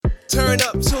Turn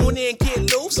up, tune in, get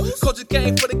loose. Culture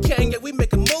gang for the gang, yeah, we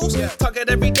making moves. Talk it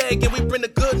every day, and we bring the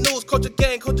good news. Culture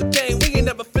gang, we ain't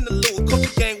never finna lose.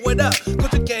 Culture gang, what up?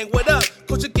 Culture gang, what up?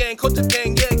 Culture gang,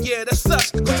 yeah, that's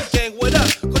us. Culture gang, what up?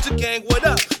 Culture gang, what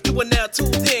up? You are now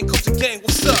tuned in, Culture gang,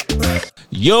 what's up?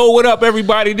 Yo, what up,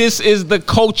 everybody? This is the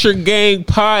Culture Gang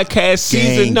Podcast,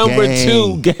 season number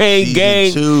 2.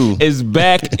 Gang is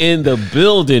back in the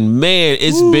building. Man,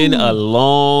 it's been a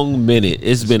long minute.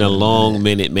 It's been a long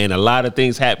minute, man. A lot of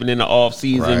things happened in the off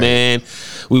season, man.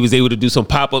 We was able to do some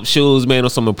pop-up shows, man, on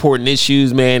some important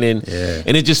issues, man. And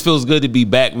it just feels good to be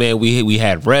back, man. We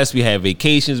had rest, we had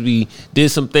vacations, we did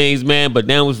some things, man. But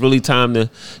now it's really time to,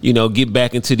 get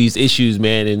back into these issues,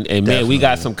 man. And man, we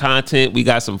got some content, we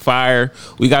got some fire.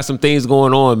 We got some things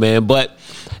going on, man. But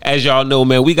as y'all know,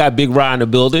 man, we got Big Rod in the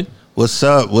building. What's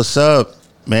up,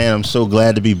 man? I'm so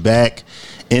glad to be back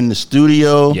in the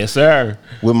studio. Yes, sir.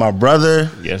 With my brother.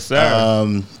 Yes,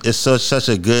 sir. It's such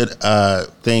a good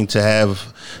thing to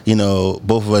have,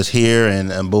 both of us here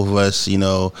and both of us,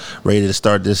 ready to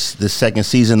start this second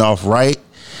season off right.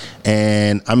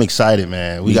 And I'm excited,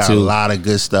 man. We got a lot of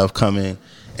good stuff coming.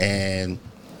 And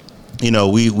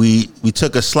we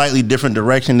took a slightly different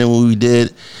direction than what we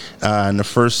did in the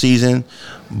first season,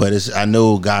 but I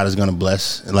know God is going to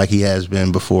bless like he has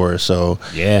been before. So,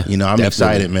 I'm definitely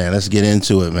excited, man. Let's get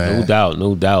into it, man.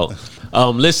 No doubt.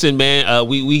 Listen, man,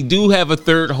 we do have a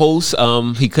third host.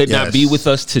 He could not be with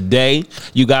us today.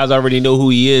 You guys already know who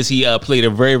he is. He played a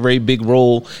very, very big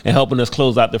role in helping us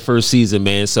close out the first season,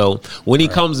 man. So when he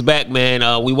comes back,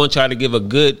 man, we want y'all to give a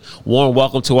good, warm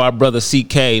welcome to our brother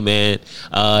CK, man.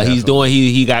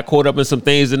 He got caught up in some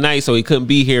things tonight, so he couldn't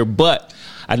be here, but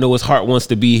I know his heart wants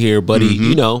to be here, but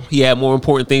he had more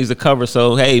important things to cover.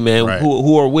 So, hey, man,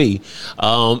 who are we? You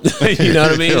know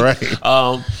what I mean?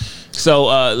 Right. So,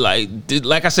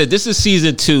 like I said, this is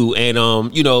season 2, and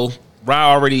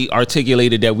Rod already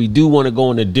articulated that we do want to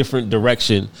go in a different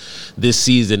direction this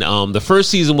season. The first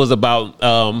season was about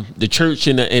the church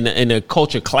and the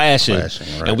culture clashing,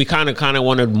 and we kind of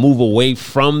want to move away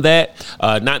from that.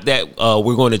 Not that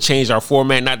we're going to change our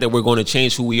format, not that we're going to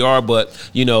change who we are, but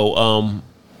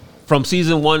from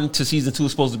season 1 to season 2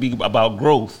 is supposed to be about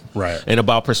growth, and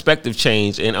about perspective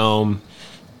change, and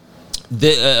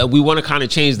we want to kind of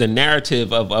change the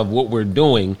narrative of what we're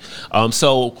doing.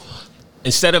 So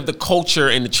instead of the culture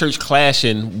and the church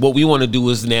clashing, what we want to do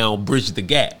is now bridge the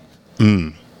gap.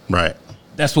 Right.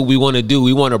 That's what we want to do.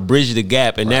 We want to bridge the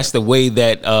gap, and that's the way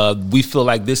that we feel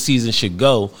like this season should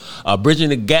go. Bridging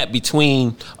the gap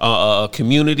between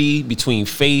community, between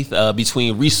faith,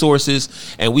 between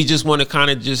resources, and we just want to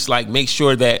kind of just like make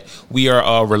sure that we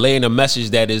are relaying a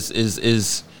message that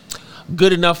is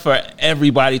good enough for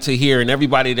everybody to hear, and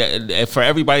for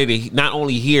everybody to not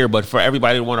only hear, but for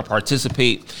everybody to want to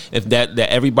participate. If that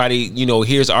everybody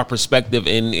hears our perspective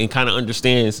and kind of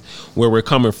understands where we're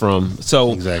coming from.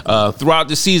 So throughout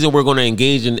the season, we're going to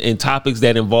engage in topics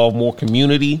that involve more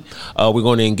community. We're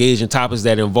going to engage in topics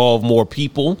that involve more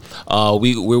people.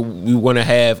 We want to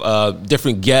have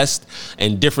different guests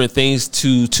and different things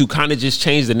to kind of just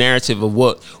change the narrative of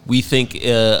what we think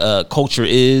culture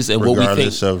is, and what we think,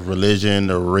 regardless of religion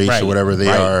or race or whatever they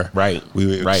are.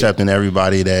 We're accepting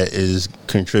everybody that is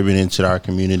contributing to our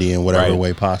community in whatever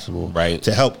way possible,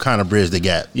 to help kind of bridge the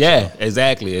gap.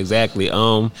 Exactly.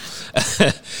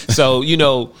 So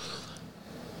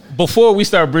before we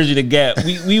start bridging the gap,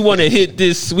 we want to hit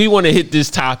this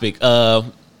topic.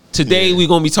 Today we're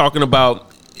going to be talking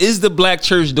about, is the black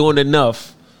church doing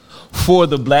enough for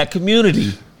the black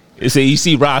community? So you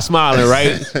see Rod smiling,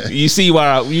 right? you see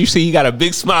he got a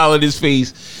big smile on his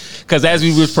face. Because as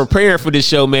we was preparing for this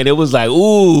show, man, it was like,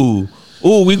 ooh,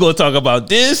 we gonna talk about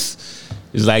this.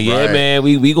 It's like, man,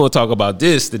 we gonna talk about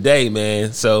this today,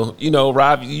 man. So,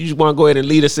 Rob, you just want to go ahead and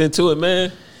lead us into it,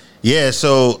 man? Yeah.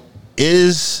 So,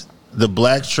 is the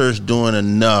black church doing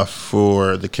enough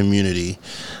for the community?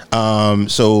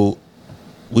 So,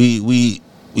 we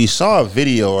saw a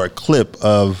video or a clip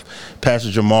of Pastor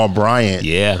Jamal Bryant.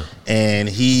 Yeah. And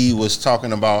he was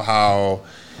talking about how,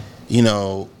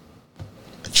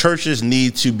 churches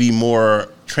need to be more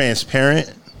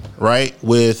transparent,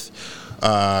 with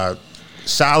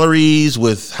salaries,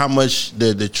 with how much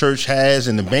the church has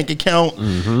in the bank account,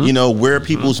 where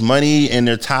people's money and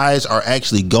their tithes are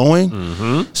actually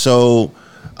going. So,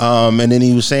 and then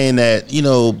he was saying that,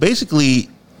 basically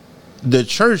the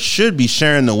church should be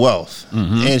sharing the wealth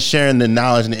and sharing the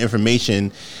knowledge and the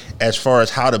information as far as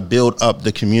how to build up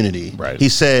the community. He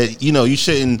said, you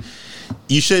shouldn't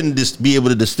you shouldn't just be able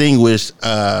to distinguish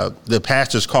the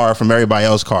pastor's car from everybody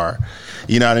else's car.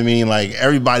 You know what I mean? Like,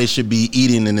 everybody should be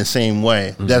eating in the same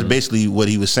way. Mm-hmm. That's basically what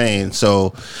he was saying.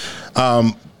 So,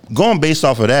 going based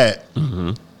off of that,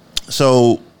 mm-hmm.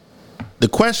 So the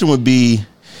question would be,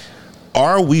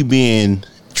 are we being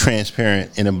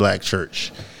transparent in a black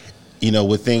church? You know,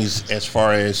 with things as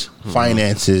far as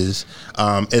finances,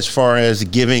 as far as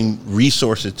giving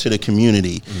resources to the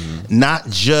community, not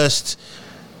just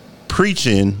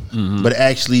preaching, but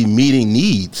actually meeting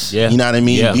needs. Yeah. You know what I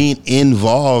mean? Yeah. Being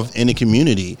involved in the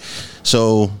community.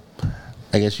 So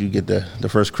I guess you get the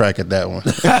first crack at that one.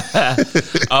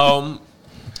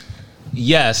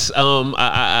 Yes.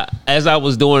 I, as I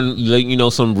was doing, you know,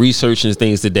 some research and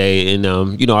things today,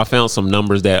 and you know, I found some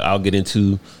numbers that I'll get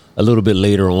into a little bit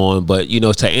later on. But you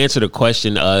know, to answer the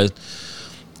question,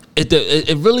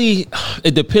 it really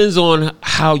depends on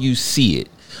how you see it.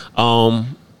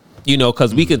 You know,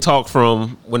 because we can talk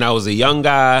from when I was a young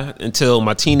guy until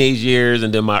my teenage years,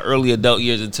 and then my early adult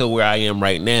years until where I am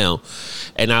right now.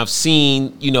 And I've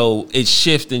seen, you know, it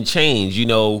shift and change. You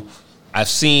know, I've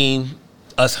seen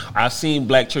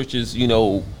black churches, you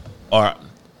know,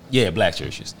 black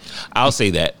churches. I'll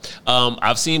say that.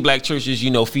 I've seen black churches,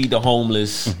 you know, feed the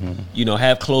homeless, you know,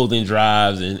 have clothing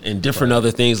drives and different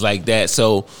other things like that.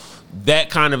 So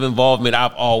that kind of involvement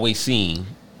I've always seen.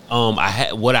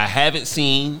 What I haven't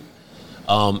seen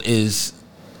is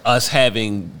us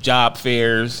having job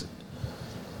fairs,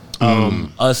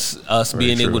 us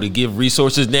being able to give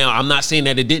resources. Now, I'm not saying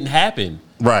that it didn't happen.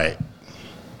 Right.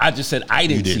 I just said I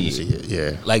didn't see it.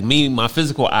 Yeah. Like me, my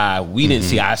physical eye, we didn't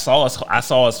see it. I saw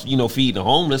us, you know, feeding the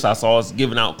homeless. I saw us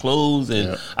giving out clothes,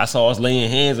 and I saw us laying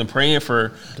hands and praying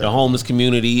for the homeless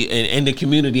community and the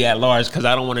community at large, because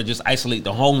I don't want to just isolate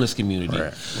the homeless community.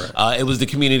 Right. It was the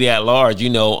community at large,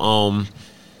 you know,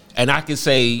 and I can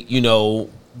say, you know,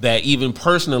 that even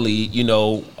personally, you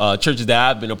know, churches that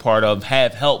I've been a part of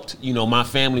have helped, you know, my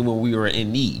family when we were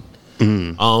in need.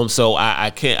 So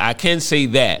I can say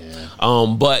that. Yeah.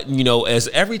 But you know, is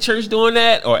every church doing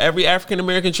that, or every African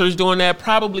American church doing that?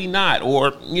 Probably not.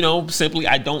 Or, you know, simply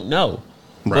I don't know.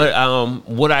 Right. But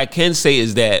what I can say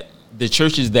is that the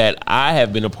churches that I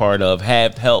have been a part of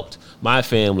have helped my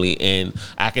family, and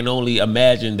I can only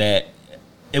imagine that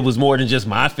it was more than just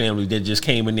my family that just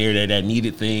came in there that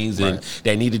needed things, and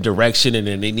that needed direction, and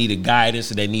then they needed guidance,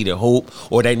 and they needed hope,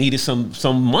 or they needed some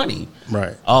money.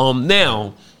 Right.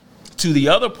 Now, to the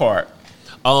other part,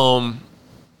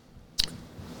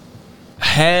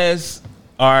 has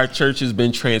our churches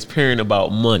been transparent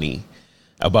about money,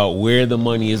 about where the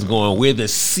money is going, where the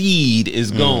seed is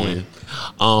going?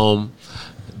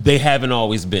 They haven't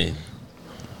always been.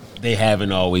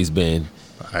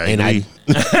 And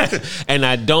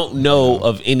I don't know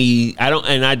of any.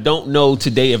 I don't know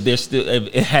today if there's still.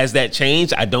 If it has that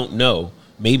changed? I don't know.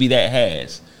 Maybe that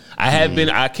has. I have been.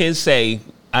 I can say,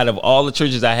 out of all the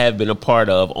churches I have been a part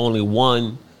of, only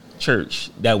one church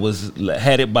that was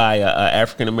headed by a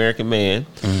African American man.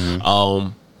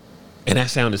 And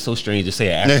that sounded so strange to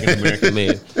say, an African American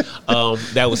man.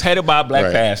 That was headed by a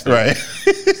black pastor. Right.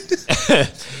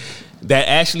 That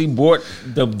actually brought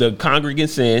the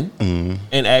congregants in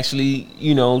and actually,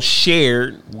 you know,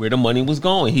 shared where the money was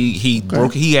going. He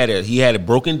had it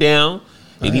broken down.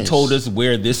 And he told us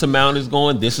where this amount is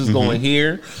going. This is going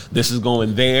here. This is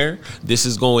going there. This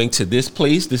is going to this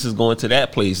place. This is going to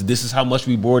that place. This is how much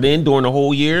we brought in during the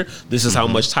whole year. This is how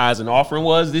much tithes and offering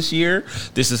was this year.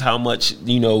 This is how much,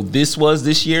 you know, this was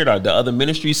this year, the other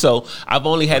ministry. So I've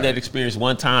only had that experience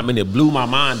one time, and it blew my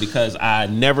mind because I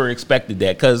never expected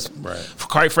that. Because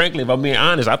quite frankly, if I'm being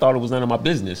honest, I thought it was none of my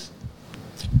business.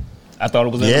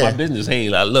 Hey,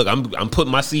 look, I'm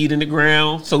putting my seed in the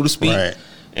ground, so to speak. Right.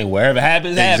 And wherever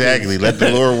happens, exactly. Let the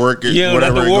Lord work it. Yeah,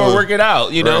 let the Lord work it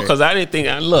out. You know, because I didn't think.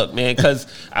 Look, man, because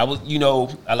I was. You know,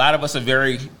 a lot of us are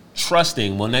very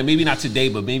trusting. Well, maybe not today,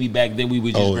 but maybe back then we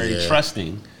were just very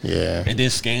trusting. Yeah. And then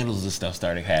scandals and stuff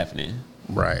started happening.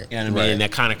 Right. You know what I mean? And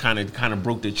that kind of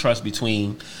broke the trust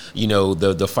between, you know,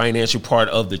 the financial part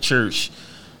of the church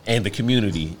and the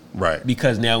community. Right.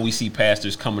 Because now we see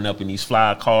pastors coming up in these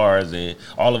fly cars, and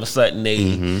all of a sudden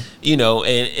they, you know,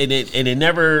 and it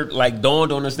never like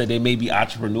dawned on us that they may be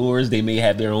entrepreneurs. They may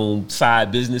have their own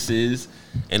side businesses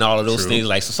and all of those things.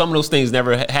 Like, so some of those things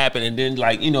never happened. And then,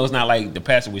 like, you know, it's not like the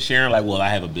pastor was sharing like, well, I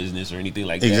have a business or anything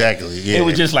like that. Exactly. Yeah. It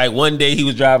was just like one day he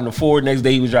was driving a Ford, next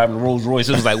day he was driving a Rolls Royce.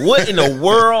 It was like, what in the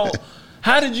world?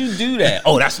 How did you do that?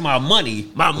 Oh, that's my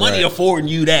money. My money affording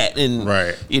you that.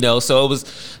 And, you know, so it was,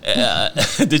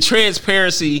 the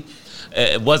transparency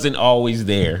wasn't always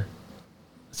there.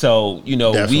 So, you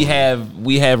know, Definitely.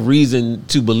 we have reason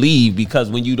to believe, because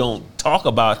when you don't talk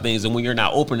about things and when you're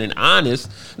not open and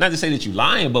honest, not to say that you're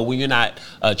lying, but when you're not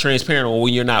transparent or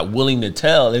when you're not willing to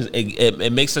tell,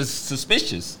 it makes us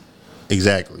suspicious.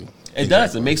 Exactly. It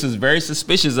does. It makes us very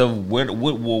suspicious of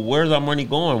where's our money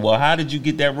going? Well, how did you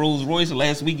get that Rolls Royce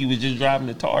last week? You was just driving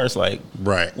the Taurus. Like,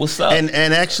 right. What's up? And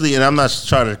actually, and I'm not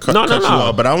trying to cut you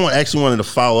off, but I actually wanted to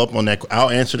follow up on that. I'll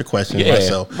answer the question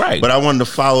myself. Right. But I wanted to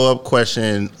follow up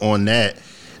question on that.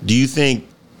 Do you think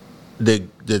the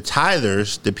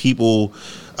tithers, the people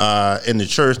in the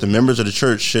church, the members of the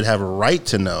church, should have a right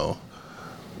to know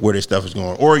where their stuff is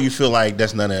going, or you feel like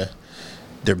that's none of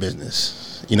their business?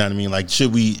 You know what I mean? Like,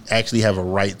 should we actually have a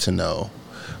right to know,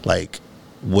 like,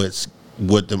 where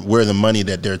the money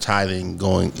that they're tithing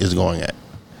is going at?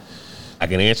 I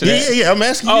can answer that. Yeah. I'm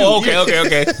asking you. Oh,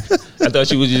 okay. I thought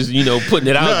you was just putting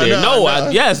it out there. No.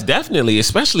 Yes, definitely,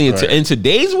 especially in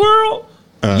today's world.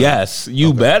 Yes,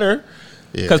 you better,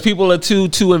 because people are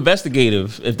too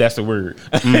investigative, if that's the word.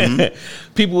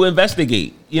 Mm-hmm. People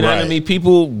investigate. You know what I mean?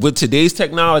 People with today's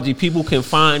technology, people can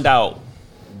find out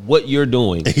what you're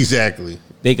doing. Exactly.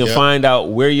 They can find out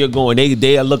where you're going.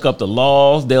 They'll look up the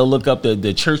laws. They'll look up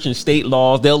the church and state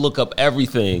laws. They'll look up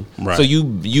everything. Right. So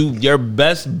your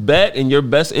best bet and your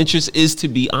best interest is to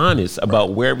be honest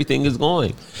about where everything is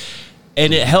going.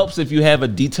 And it helps if you have a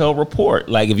detailed report.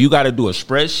 Like, if you got to do a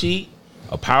spreadsheet,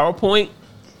 a PowerPoint,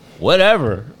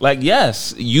 whatever. Like,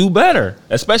 yes, you better.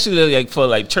 Especially like for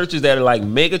like churches that are like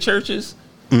mega churches.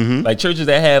 Mm-hmm. Like churches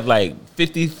that have like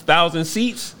 50,000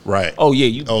 seats. Right. Oh yeah,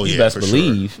 you best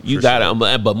believe sure. You got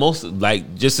it. But most,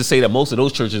 like, just to say that most of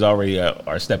those churches already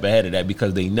are a step ahead of that,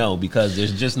 because they know, because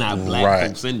there's just not black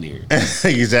folks in there.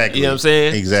 Exactly. You know what I'm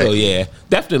saying? Exactly. So yeah,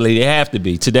 definitely they have to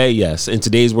be. Today, yes. In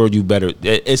today's world, you better.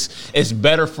 It's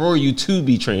better for you to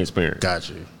be transparent. Got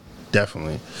you.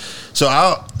 Definitely. So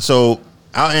I'll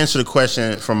answer the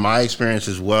question from my experience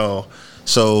as well.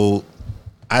 So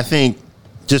I think,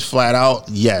 just flat out,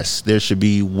 yes, there should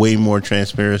be way more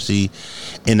transparency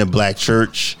in the black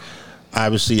church.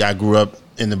 Obviously, I grew up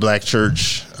in the black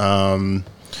church, and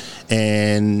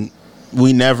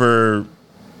we've never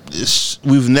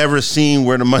seen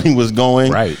where the money was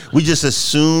going. Right. We just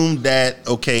assumed that,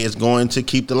 okay, it's going to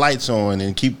keep the lights on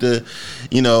and keep the,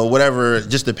 whatever,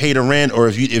 just to pay the rent, or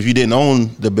if you didn't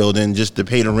own the building, just to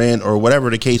pay the rent, or whatever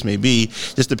the case may be,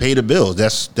 just to pay the bills.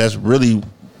 That's really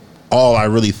all I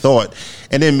really thought.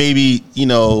 And then maybe,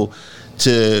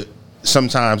 to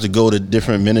sometimes to go to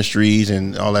different ministries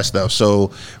and all that stuff.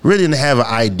 So really didn't have an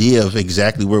idea of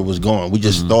exactly where it was going. We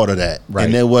just thought of that. Right.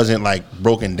 And it wasn't like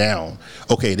broken down.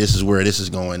 Okay, this is where this is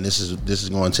going. This is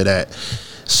going to that.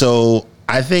 So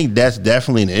I think that's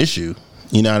definitely an issue.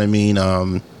 You know what I mean?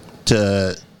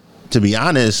 To be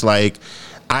honest, like,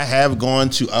 I have gone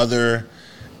to other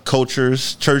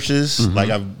churches. Mm-hmm. Like,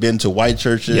 I've been to white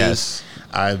churches. Yes.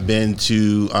 I've been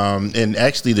to, and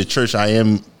actually the church I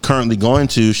am currently going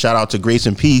to, shout out to Grace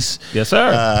and Peace. Yes,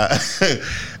 sir.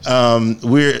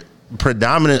 We're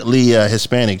predominantly a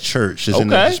Hispanic church. It's in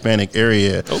the Hispanic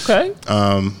area. Okay.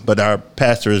 But our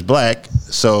pastor is black,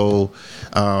 so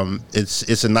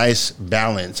it's a nice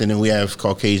balance. And then we have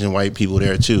Caucasian white people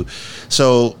there too.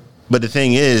 So, but the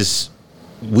thing is,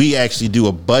 we actually do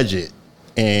a budget.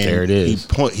 And there it is.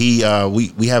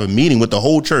 We have a meeting with the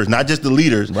whole church, not just the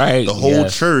leaders, right? The whole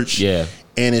church, yeah.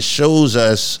 And it shows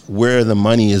us where the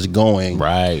money is going,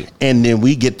 right? And then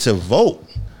we get to vote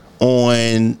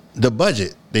on the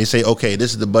budget. They say, okay,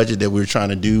 this is the budget that we're trying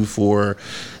to do for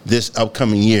this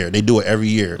upcoming year. They do it every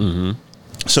year,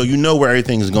 so you know where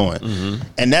everything is going.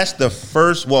 And that's the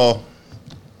first. Well,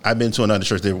 I've been to another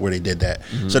church where they did that,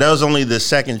 so that was only the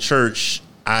second church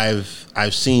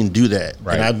I've seen do that,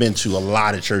 right. And I've been to a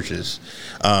lot of churches,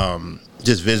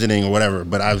 just visiting or whatever.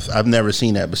 But I've never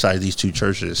seen that besides these two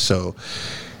churches. So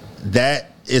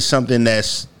that is something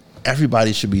that's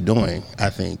everybody should be doing, I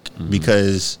think,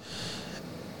 because,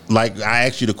 like, I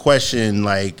asked you the question,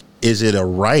 like, is it a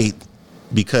right?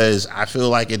 Because I feel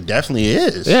like it definitely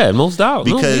is. Yeah, most doubt.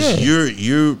 Because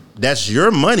you're that's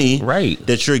your money, right?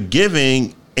 That you're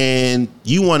giving. And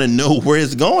you want to know where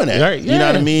it's going at. Right, yeah. You know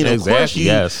what I mean? Exactly,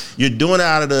 of course, you're doing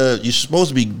it you're supposed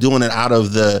to be doing it out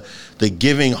of the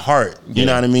giving heart. You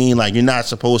know what I mean? Like, you're not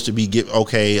supposed to be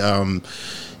I'm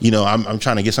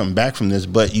trying to get something back from this,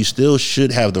 but you still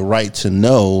should have the right to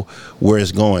know where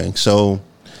it's going. So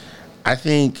I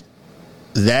think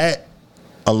that,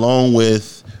 along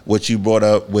with what you brought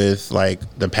up with, like,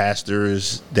 the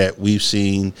pastors that we've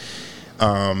seen,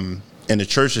 and the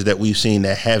churches that we've seen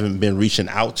that haven't been reaching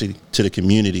out to the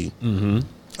community.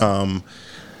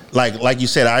 Like you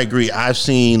said, I agree. I've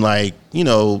seen, like,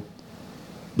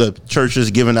 the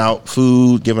churches giving out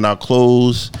food, giving out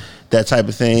clothes, that type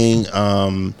of thing.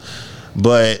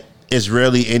 But it's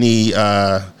rarely any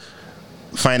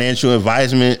financial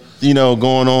advisement,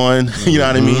 going on. You know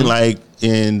what I mean? Like,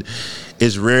 and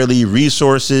it's rarely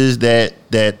resources that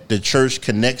the church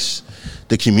connects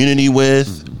the community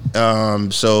with.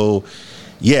 So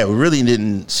yeah, we really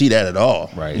didn't see that at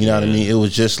all. Right. You know what I mean? It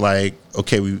was just like,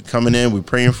 okay, we coming in, we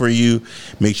praying for you.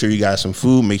 Make sure you got some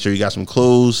food. Make sure you got some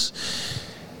clothes.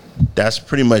 That's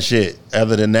pretty much it.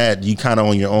 Other than that, you kind of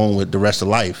on your own with the rest of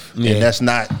life. Yeah. And that's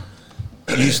not,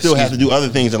 you still have to do other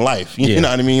things in life. You Yeah. know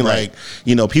what I mean? Right.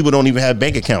 Like, people don't even have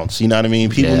bank accounts. You know what I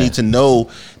mean? People Yeah. need to know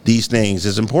these things.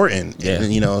 It's important. Yeah.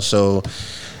 And, so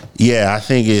yeah, I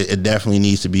think it definitely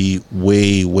needs to be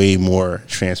way, way more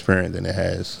transparent than it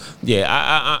has. Yeah,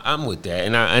 I'm with that,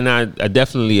 and I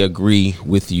definitely agree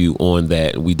with you on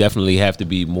that. We definitely have to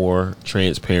be more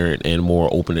transparent and more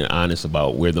open and honest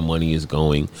about where the money is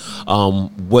going,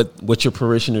 what your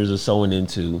parishioners are sowing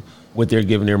into, what they're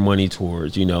giving their money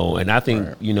towards, And I think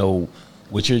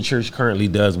what your church currently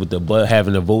does with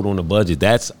having a vote on the budget,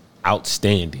 that's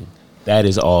outstanding. That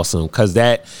is awesome, because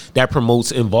that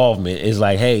promotes involvement. It's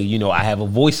like, hey, I have a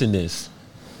voice in this.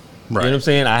 Right. You know what I'm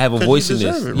saying? I have a voice in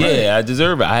this. It, right? Yeah, I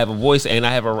deserve it. I have a voice, and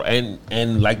I have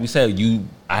and like we said,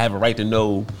 I have a right to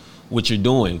know what you're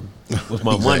doing with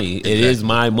my money. It is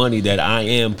my money that I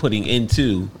am putting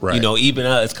into. Right. Even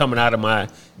it's coming out of my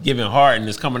giving heart, and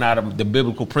it's coming out of the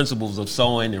biblical principles of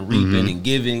sowing and reaping and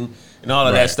giving and all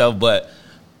of that stuff. But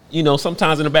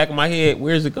sometimes in the back of my head,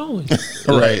 where's it going?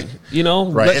 Right.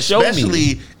 Right.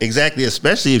 Especially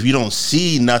if you don't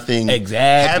see nothing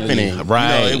happening.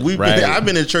 Right. Right. I've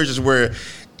been in churches where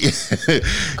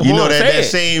that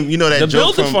same the building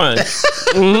joke from fund.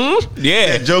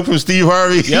 Yeah. That joke from Steve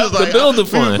Harvey. He was the like, building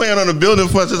we fund. been playing on the building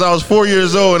fund since I was 4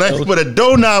 years old, and I put a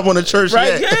doorknob on the church.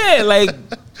 Right. Yeah. Like,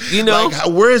 like,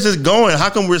 where is this going? How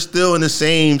come we're still in the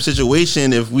same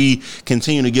situation if we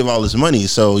continue to give all this money?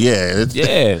 So yeah,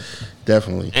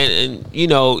 definitely. And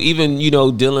even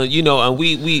dealing, and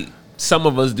we some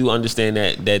of us do understand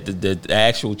that the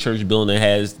actual church building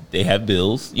they have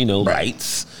bills,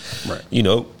 lights,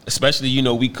 right?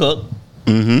 Especially we cook,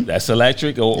 that's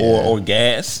electric or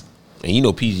gas, and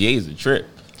PGA is a trip.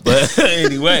 But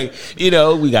anyway,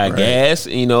 we got gas,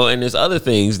 and there's other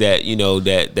things that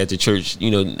that the church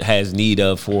has need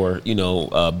of for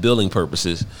building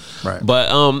purposes. Right. But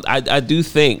I do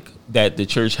think that the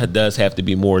church does have to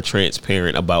be more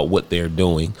transparent about what they're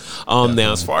doing.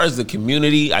 Now, as far as the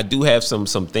community, I do have some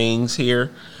things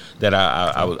here that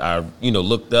I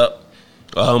looked up.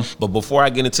 But before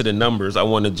I get into the numbers, I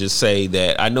want to just say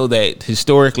that I know that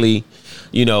historically,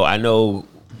 I know.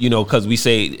 Because we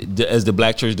say, as the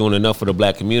black church doing enough for the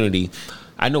black community,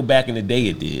 I know back in the day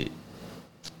it did.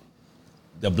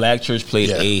 The black church played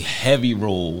a heavy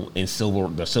role in the civil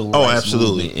rights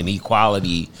movement and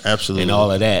equality, and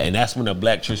all of that. And that's when the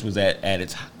black church was at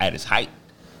its height.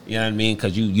 You know what I mean?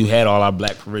 Because you had all our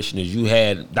black parishioners. You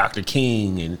had Dr.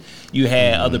 King, and you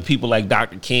had other people like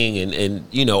Dr. King,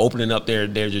 and opening up their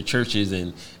churches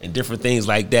and different things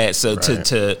like that. So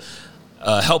to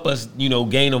help us,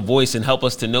 gain a voice and help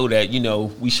us to know that,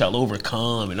 we shall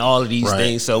overcome and all of these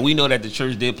things. So we know that the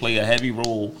church did play a heavy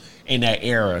role in that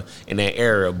era.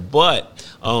 But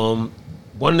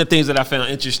one of the things that I found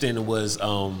interesting was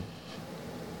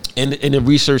in the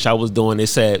research I was doing, it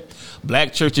said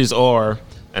black churches are,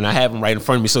 and I have them right in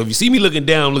front of me. So if you see me looking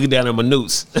down at my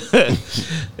notes,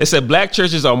 it said black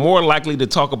churches are more likely to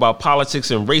talk about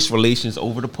politics and race relations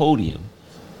over the podium.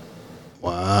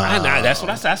 Wow. That's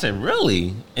what I said. I said,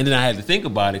 really? And then I had to think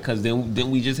about it, because then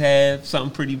we just have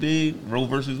something pretty big, Roe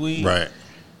versus Wade. Right.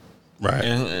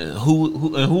 And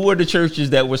who are the churches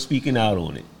that were speaking out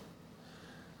on it?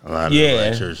 A lot of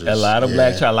black churches. A lot of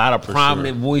black churches, a lot of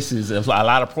prominent voices, a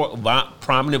lot of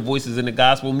prominent voices in the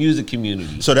gospel music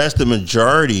community. So that's the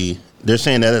majority. They're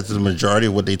saying that's the majority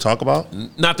of what they talk about?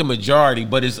 Not the majority,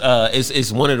 but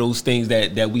it's one of those things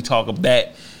that we talk about.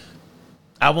 That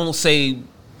I won't say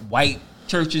white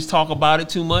churches talk about it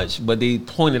too much, but they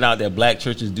pointed out that black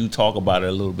churches do talk about it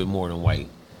a little bit more than white.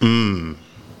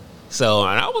 So,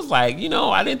 and I was like,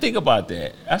 I didn't think about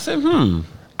that. I said,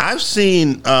 I've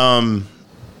seen, and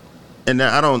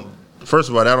I don't. First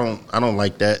of all, I don't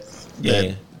like that. Yeah.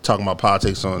 That talking about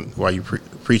politics on while you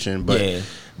preaching,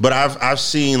 but I've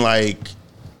seen, like,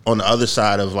 on the other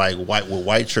side of, like,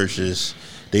 white churches,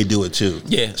 they do it too.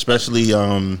 Yeah. Especially,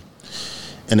 and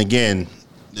again,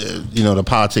 the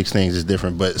politics things is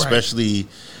different, but especially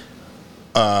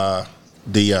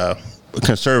the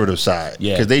conservative side,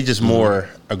 because they just more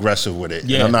aggressive with it.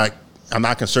 Yeah. And I'm not I'm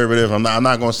not conservative. I'm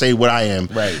not going to say what I am.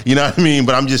 Right. You know what I mean?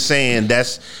 But I'm just saying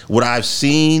that's what I've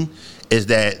seen is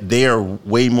that they are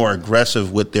way more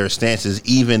aggressive with their stances,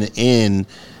 even in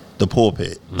the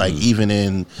pulpit, like even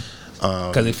in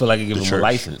because they feel like it gives them a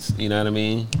license. You know what I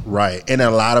mean? Right. And a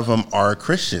lot of them are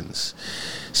Christians,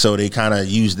 so they kind of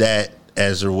use that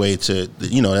as a way to,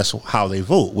 that's how they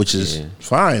vote, which is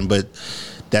fine. But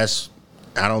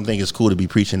I don't think it's cool to be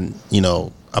preaching,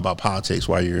 about politics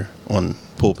while you're on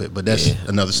pulpit. But that's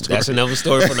another story. That's another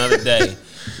story for another day.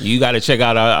 You got to check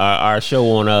out our show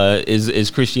on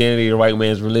is Christianity the white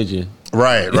man's religion?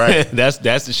 Right. that's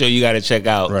the show you got to check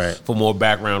out for more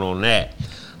background on that.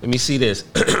 Let me see this.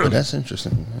 That's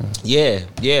interesting. Yeah.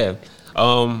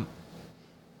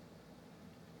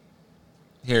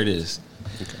 Here it is.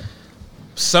 Okay.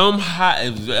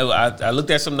 I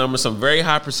looked at some numbers. Some very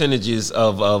high percentages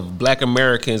of Black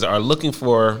Americans are looking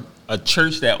for a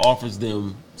church that offers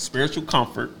them spiritual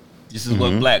comfort. This is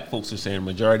what Black folks are saying.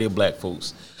 Majority of Black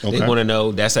folks, they want to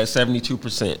know. That's at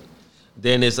 72%.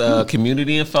 Then it's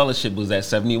community and fellowship was at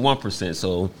 71%.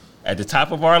 So at the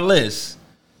top of our list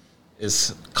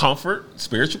is comfort,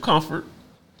 spiritual comfort,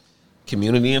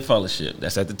 community and fellowship.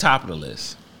 That's at the top of the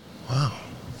list. Wow.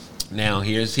 Now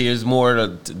here's more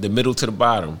the middle to the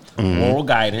bottom. Moral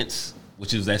guidance,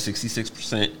 which is at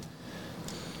 66%.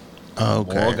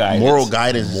 Okay. Moral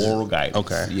guidance.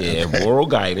 Okay. Yeah, moral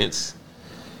guidance.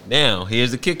 Now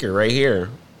here's the kicker right here.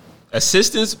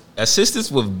 Assistance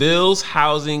with bills,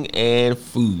 housing, and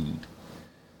food.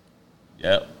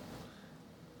 Yep.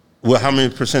 Well, how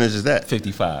many percentage is that?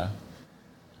 55.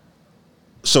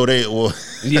 So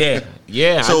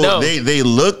yeah. So I know. they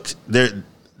looked.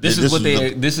 This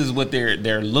is what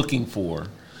they're looking for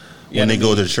when they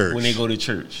go to church. When they go to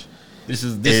church, this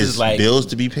is like bills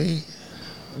to be paid.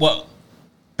 Well,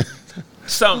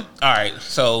 all right.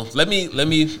 So let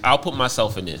me. I'll put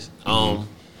myself in this.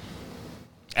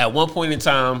 At one point in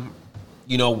time,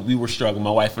 we were struggling.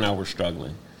 My wife and I were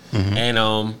struggling,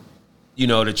 and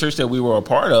the church that we were a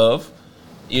part of,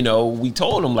 we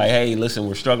told them like, hey, listen,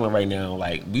 we're struggling right now.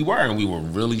 Like we were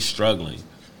really struggling.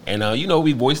 And,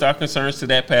 we voiced our concerns to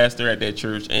that pastor at that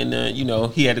church. And,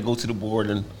 he had to go to the board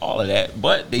and all of that.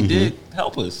 But they did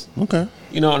help us. Okay.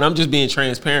 And I'm just being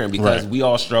transparent because we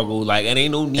all struggle. Like, it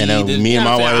ain't no need. And me and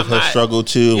my wife have struggled,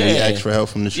 too. Yeah. We asked for help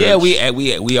from the church. Yeah,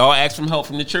 we all asked for help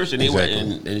from the church. And they were,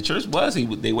 and the church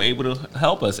they were able to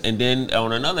help us. And then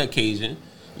on another occasion,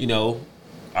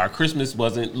 our Christmas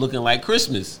wasn't looking like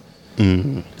Christmas.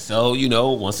 So,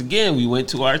 once again, we went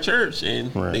to our church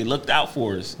and they looked out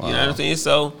for us. Wow. You know what I'm saying?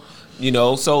 So,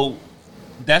 so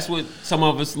that's what some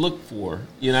of us look for.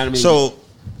 You know what I mean? So,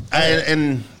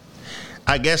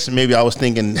 I guess maybe I was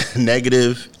thinking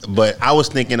negative, but I was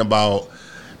thinking about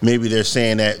maybe they're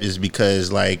saying that is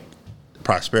because like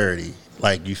prosperity,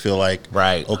 like you feel like,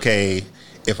 okay,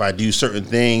 if I do certain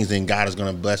things, then God is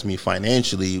going to bless me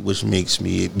financially, which makes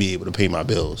me be able to pay my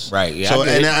bills. Right. Yeah. So,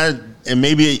 and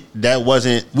maybe that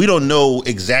wasn't, we don't know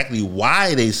exactly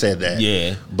why they said that.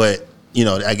 Yeah. But,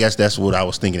 I guess that's what I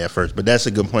was thinking at first. But that's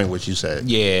a good point, what you said.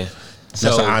 Yeah. That's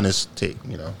an honest take,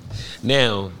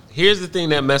 Now, here's the thing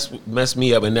that messed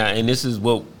me up, and this is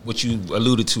what you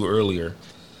alluded to earlier.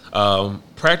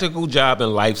 Practical job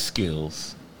and life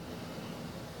skills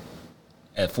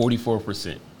at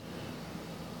 44%.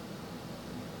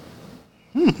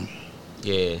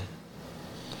 Yeah.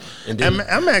 And then,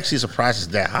 I'm actually surprised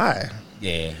it's that high.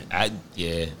 Yeah.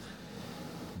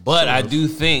 But I do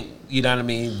think, you know what I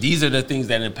mean, these are the things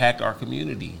that impact our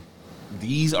community.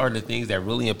 These are the things that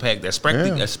really impact,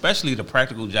 especially the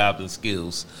practical jobs and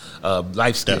skills,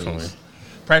 life skills.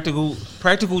 Definitely.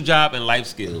 Practical job and life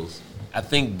skills. I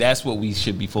think that's what we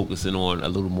should be focusing on a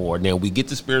little more. Now, we get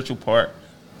the spiritual part,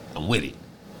 I'm with it.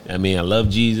 I mean, I love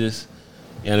Jesus.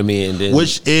 You know what I mean? And then,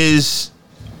 which is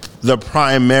the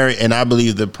primary, and I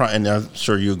believe and I'm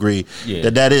sure you agree,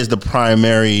 that is the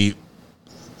primary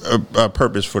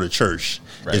purpose for the church,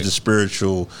 is the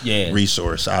spiritual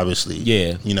resource, obviously.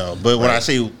 Yeah. But when I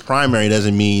say primary,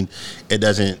 doesn't mean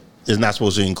it's not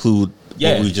supposed to include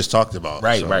what we just talked about.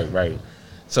 Right.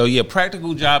 So,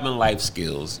 practical job and life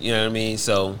skills, you know what I mean?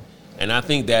 So, and I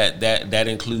think that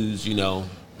includes,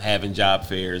 having job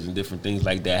fairs and different things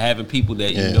like that, having people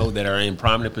that that are in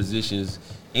prominent positions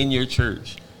in your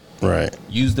church. Right.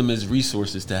 Use them as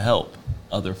resources to help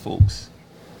other folks.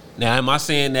 Now, am I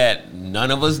saying that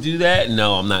none of us do that?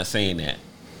 No, I'm not saying that.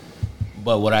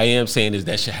 But what I am saying is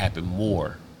that should happen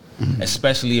more,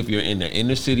 especially if you're in the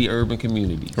inner city urban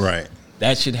communities. Right.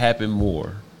 That should happen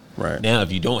more. Right. Now,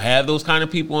 if you don't have those kind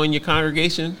of people in your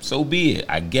congregation, so be it.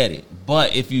 I get it.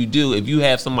 But if you do, if you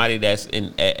have somebody that's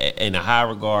in a high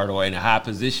regard or in a high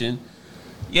position,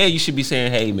 yeah, you should be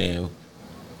saying, hey, man,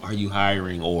 are you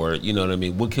hiring? Or, you know what I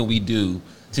mean? What can we do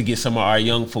to get some of our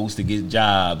young folks to get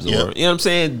jobs? Or, you know what I'm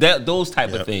saying? Those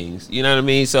type of things. You know what I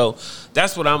mean? So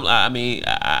that's what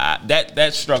that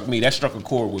struck me. That struck a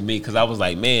chord with me because I was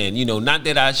like, man, you know, not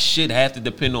that I should have to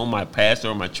depend on my pastor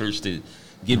or my church to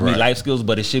give me life skills,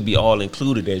 but it should be all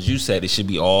included. As you said, it should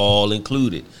be all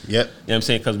included. Yep. You know what I'm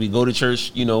saying? Because we go to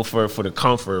church, you know, for the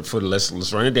comfort, for the let's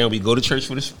run it down. We go to church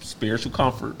for the spiritual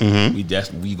comfort.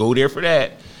 Mm-hmm. We go there for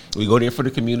that. We go there for the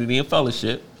community and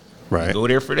fellowship. Right. We go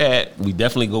there for that. We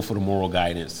definitely go for the moral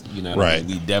guidance. You know what I mean?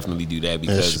 We definitely do that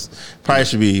because probably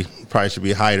should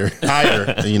be higher,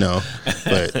 you know,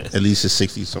 but at least it's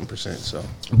 60-some%. So,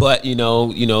 but you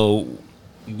know,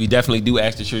 we definitely do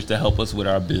ask the church to help us with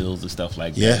our bills and stuff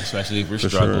like that, especially if we're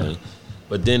struggling. Sure.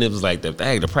 But then it was like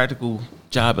the practical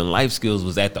job and life skills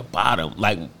was at the bottom,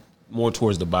 like more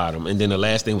towards the bottom. And then the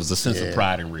last thing was a sense of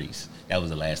pride and race. That was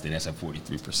the last thing. That's at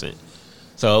 43%.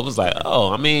 So it was like,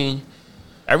 oh, I mean,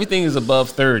 everything is above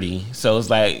 30. So it's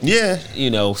like, you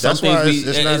know, some things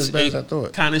it's not as bad as I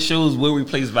thought. Kind of shows where we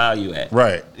place value at.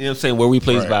 Right. You know what I'm saying? Where we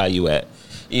place value at.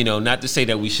 You know, not to say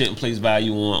that we shouldn't place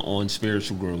value on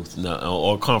spiritual growth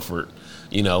or comfort.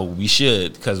 You know, we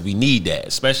should because we need that,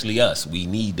 especially us. We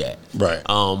need that. Right.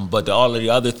 But all of the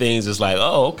other things is like,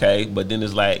 oh, okay. But then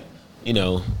it's like, you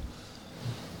know,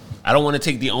 I don't want to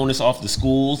take the onus off the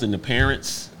schools and the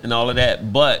parents and all of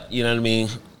that. But, you know what I mean?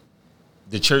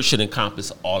 The church should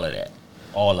encompass all of that,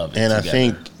 all of it. And together. I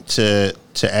think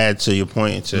to add to your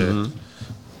point,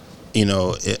 you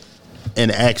know,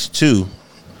 in Acts 2,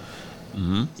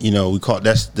 you know, we call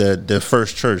that's the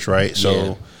first church, right?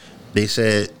 So it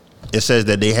says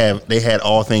that they had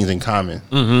all things in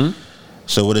common.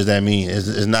 So what does that mean?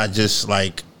 It's not just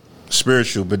like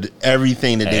spiritual, but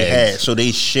everything that they had. So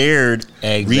they shared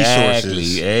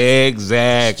resources.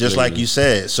 Exactly. Just like you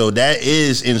said. So that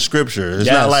is in scripture. It's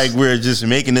not like we're just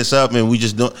making this up and we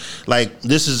just don't, like,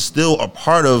 this is still a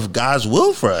part of God's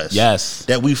will for us. Yes.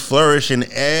 That we flourish in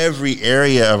every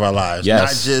area of our lives. Yes.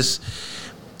 Not just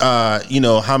you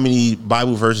know, how many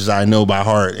Bible verses I know by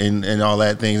heart and all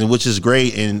that things, and which is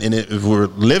great, and if we're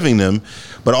living them,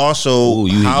 but also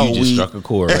you just struck a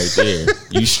chord right there.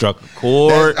 You struck a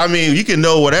chord. I mean, you can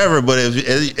know whatever, but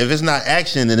if it's not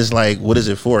action, then it's like, what is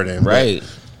it for then? Right.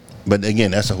 But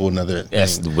again, that's a whole nother thing.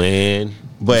 That's the win.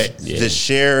 But to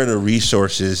share the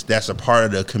resources, that's a part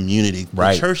of the community.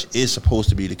 Right. The church is supposed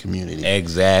to be the community.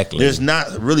 Exactly. There's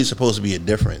not really supposed to be a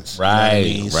difference. Right.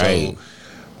 You know what I mean? Right. So,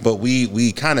 but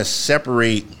we kind of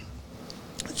separate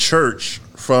church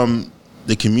from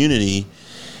the community,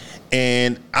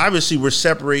 and obviously we're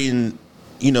separating.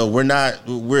 You know,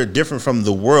 we're different from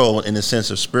the world in the sense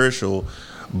of spiritual,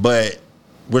 but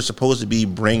we're supposed to be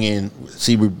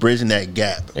we're bridging that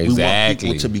gap. Exactly. We want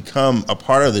people to become a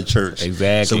part of the church.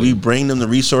 Exactly. So we bring them the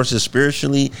resources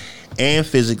spiritually and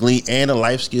physically, and the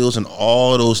life skills, and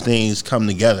all of those things come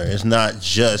together. It's not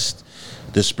just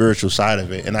the spiritual side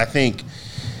of it, and I think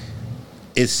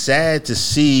it's sad to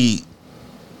see,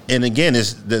 and again,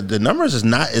 it's the numbers is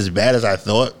not as bad as I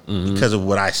thought because of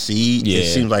what I see. It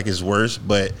seems like it's worse,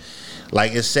 but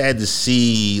like it's sad to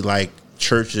see like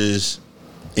churches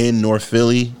in North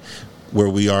Philly, where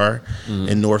we are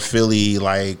in North Philly,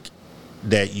 like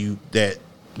that you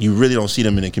really don't see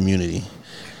them in the community.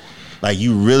 Like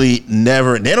you really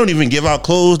they don't even give out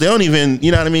clothes. They don't even,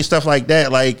 you know what I mean, stuff like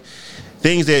that. Like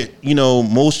things that, you know,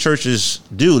 most churches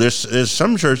do. There's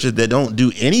some churches that don't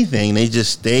do anything. They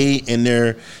just stay in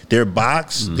their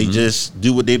box. They just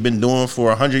do what they've been doing for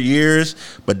 100 years,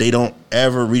 but they don't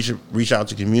ever reach out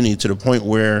to community, to the point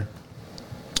where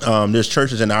there's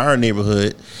churches in our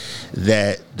neighborhood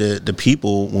that the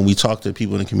people, when we talk to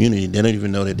people in the community, they don't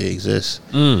even know that they exist.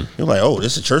 You're like, oh,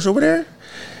 there's a church over there?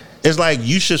 It's like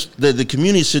the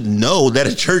community should know that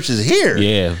a church is here.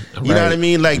 Yeah. You know what I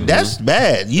mean? Like, that's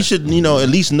bad. You should, you know, at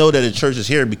least know that a church is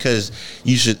here, because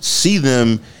you should see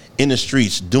them in the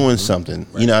streets doing something.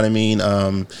 You know what I mean?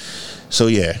 So,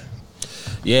 yeah.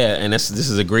 Yeah, and this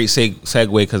is a great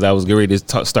segue, because I was getting ready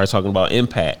to start talking about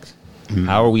impact.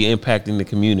 How are we impacting the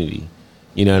community?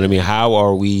 You know what I mean? How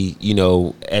are we, you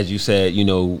know, as you said, you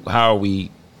know, how are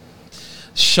we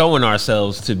showing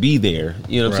ourselves to be there?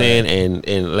 You know what I'm saying?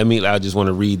 And I just want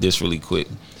to read this really quick.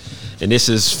 And this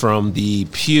is from the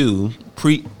Pew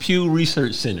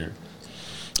Research Center.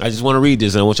 I just want to read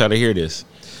this, and I want y'all to hear this.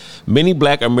 Many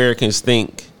black Americans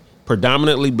think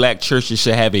predominantly black churches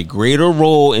should have a greater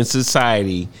role in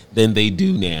society than they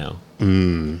do now.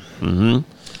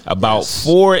 About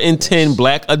 4 in 10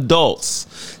 black adults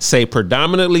say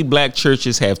predominantly black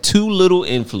churches have too little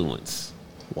influence.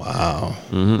 Wow.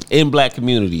 In black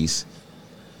communities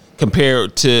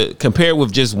compared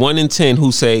with just 1 in 10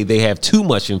 who say they have too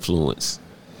much influence.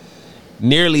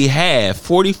 Nearly half,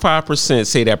 45%,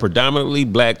 say that predominantly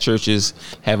black churches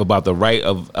have about the right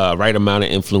amount of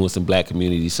influence in black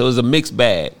communities. So it's a mixed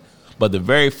bag. But the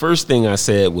very first thing I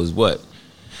said was what?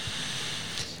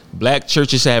 Black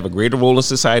churches should have a greater role in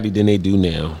society than they do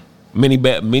now. Many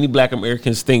black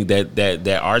Americans think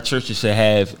that our churches should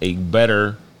have a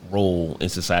better role in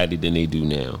society than they do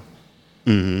now.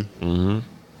 Mm-hmm. Mm-hmm.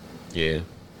 Yeah.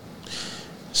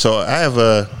 So I have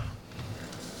a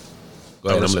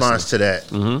response to that.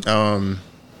 Mm-hmm.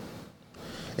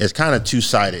 It's kind of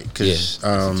two-sided because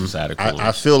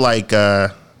I feel like,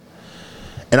 and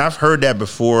I've heard that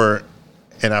before,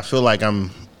 and I feel like I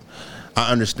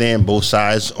understand both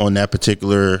sides on that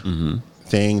particular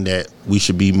thing, that we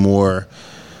should be more,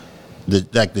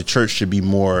 the church should be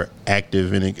more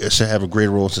active and it should have a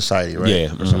greater role in society, right?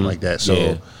 Yeah, or something like that.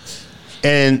 So,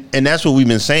 and that's what we've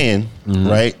been saying,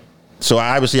 right? So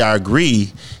obviously I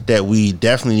agree that we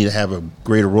definitely need to have a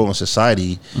greater role in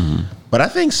society, but I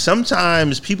think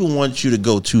sometimes people want you to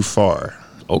go too far.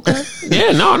 Okay.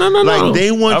 Yeah. No. Like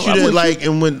they want you to like,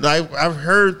 and when I've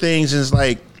heard things, and it's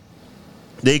like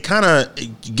they kind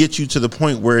of get you to the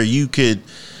point where you could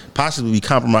possibly be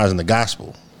compromising the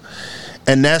gospel,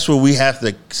 and that's where we have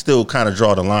to still kind of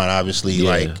draw the line. Obviously,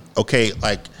 like okay,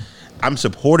 like I'm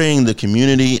supporting the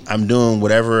community, I'm doing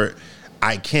whatever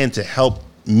I can to help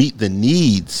meet the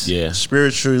needs,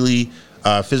 spiritually,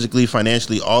 physically,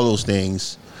 financially, all those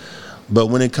things. But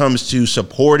when it comes to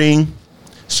supporting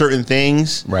certain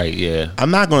things, right? Yeah,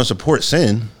 I'm not going to support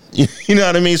sin. You know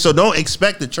what I mean? So don't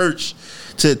expect the church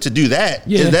to do that.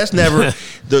 Yeah, that's never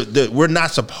we're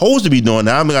not supposed to be doing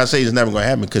that. I'm not going to say it's never going to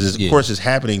happen because of course it's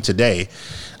happening today.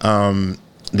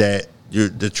 That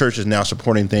the church is now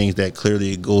supporting things that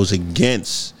clearly goes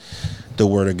against the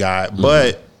word of God,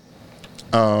 but.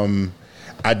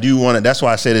 I do want to, that's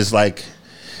why I said it's like,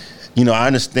 you know, I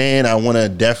understand. I want to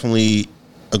definitely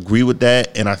agree with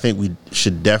that. And I think we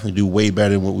should definitely do way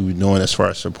better than what we've been doing as far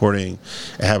as supporting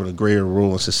and having a greater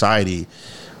role in society.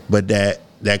 But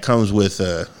that comes with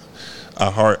a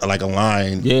heart, like a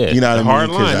line. Yeah. You know what I mean?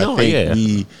 Because I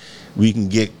think we can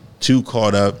get too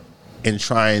caught up in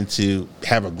trying to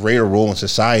have a greater role in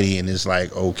society. And it's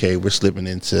like, okay, we're slipping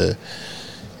into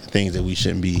things that we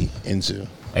shouldn't be into.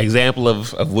 Example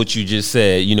of what you just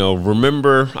said, you know,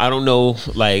 remember, I don't know,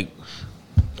 like,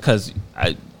 because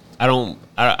I don't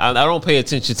pay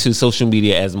attention to social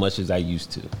media as much as I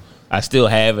used to. I still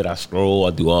have it. I scroll,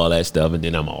 I do all that stuff, and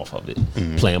then I'm off of it,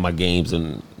 playing my games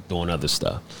and doing other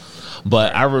stuff.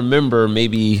 But I remember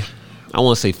maybe, I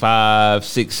want to say 5,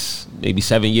 6, maybe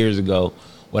 7 years ago,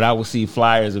 when I would see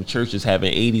flyers of churches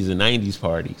having 80s and 90s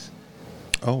parties.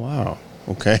 Oh, wow.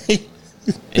 Okay.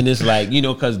 And it's like, you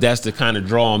know, because that's the kind of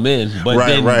draw them in. But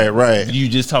right. You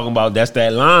just talking about that's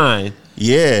that line.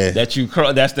 Yeah. That's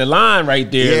the line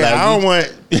right there. Yeah, like, I don't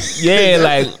want. Yeah,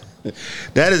 like.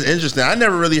 That is interesting. I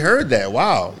never really heard that.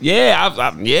 Wow.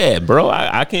 Yeah, bro.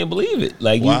 I can't believe it.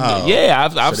 Like, wow.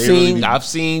 I've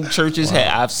seen churches.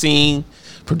 Wow. I've seen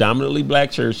predominantly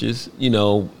black churches, you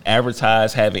know,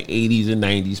 advertise having 80s and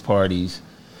 90s parties.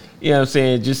 You know what I'm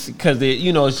saying? Just because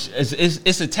you know,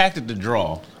 it's a tactic to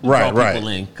draw people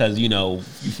in. Because, you know,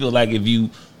 you feel like if you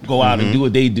go out and do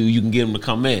what they do, you can get them to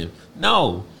come in.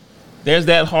 No, there's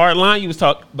that hard line you was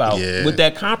talking about with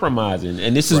that compromising,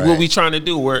 and this is what we're trying to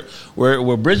do.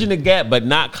 We're bridging the gap, but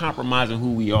not compromising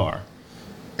who we are.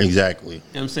 Exactly. You know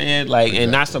what I'm saying? Like,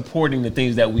 and not supporting the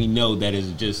things that we know that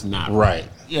is just not right.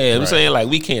 Yeah, I'm saying, like,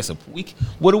 we can't support.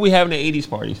 What are we having the 80s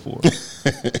parties for?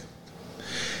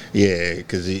 Yeah,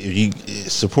 because if you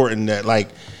supporting that, like,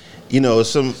 you know,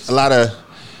 a lot of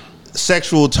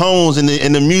sexual tones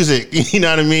in the music, you know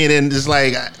what I mean, and it's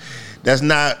like that's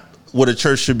not what a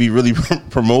church should be really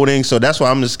promoting. So that's why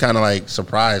I'm just kind of like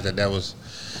surprised that was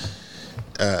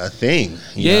a thing.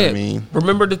 You know what I mean?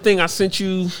 Remember the thing I sent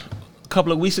you a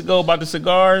couple of weeks ago about the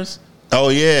cigars? Oh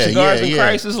yeah, cigars in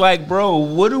Christ. Is like, bro,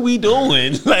 what are we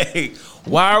doing? Like,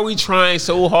 why are we trying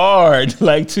so hard,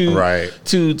 like, to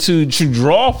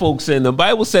draw folks in? The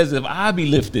Bible says, if I be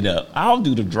lifted up, I'll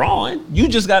do the drawing. You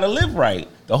just got to live right.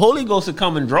 The Holy Ghost will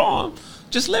come and draw them.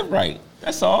 Just live right.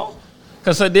 That's all.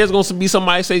 Because there's going to be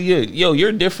somebody say, yo,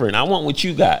 you're different. I want what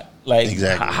you got. Like,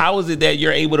 exactly. How is it that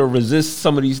you're able to resist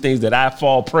some of these things that I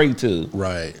fall prey to?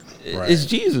 Right. It's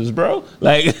Jesus, bro.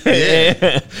 Like,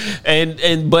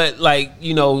 but like,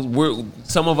 you know,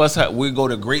 some of us we go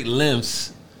to great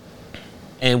lengths.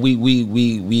 And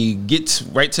we get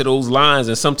right to those lines,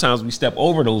 and sometimes we step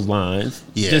over those lines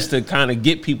just to kind of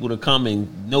get people to come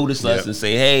and notice us and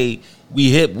say, hey, we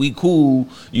hip, we cool,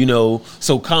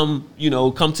 so come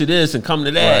to this and come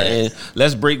to that, Right. and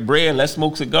let's break bread, let's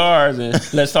smoke cigars, and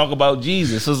let's talk about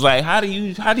Jesus. So it's like, how do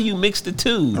you mix the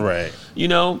two? Right.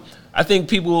 I think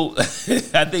people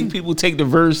take the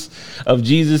verse of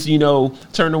Jesus,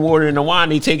 turn the water into wine,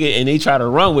 they take it and they try to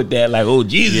run with that, like, oh,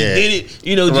 Jesus did it,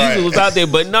 Jesus Right. was out there,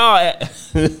 but no.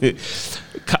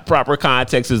 Proper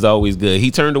context is always good.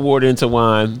 He turned the water into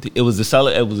wine. It was a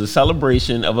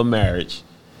celebration of a marriage.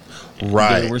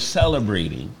 Right. They were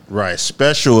celebrating. Right.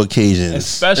 Special occasions. A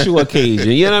special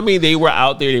occasion. You know what I mean? They were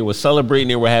out there. They were celebrating.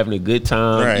 They were having a good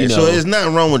time. Right. So it's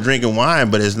nothing wrong with drinking wine,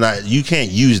 but it's not. You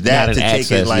can't use that Not to an take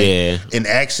access, it like yeah. an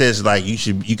access. Like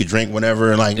you could drink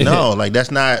whenever. And like no, like that's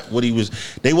not what he was.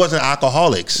 They wasn't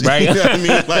alcoholics, Right. You know what I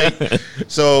mean? Like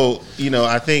so.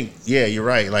 I think you're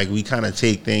right. Like we kind of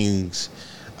take things.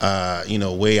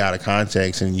 Way out of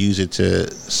context and use it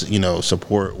to,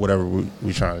 support whatever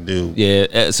we're trying to do.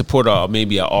 Yeah, support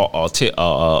maybe what's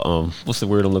the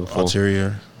word I'm looking for?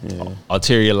 Ulterior. Yeah.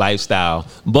 Ulterior lifestyle.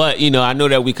 But, I know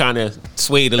that we kind of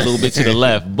swayed a little bit to the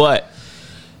left, but,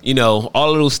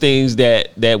 all of those things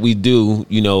that we do,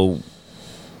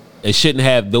 it shouldn't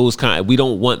have we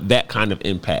don't want that kind of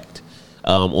impact.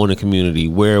 On the community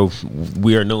where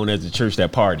we are known as the church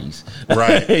that parties.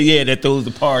 Right. Yeah, that throws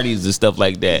the parties and stuff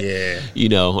like that. Yeah.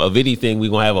 Of anything, we're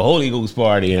going to have a Holy Ghost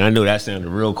party. And I know that sounded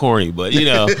real corny, but,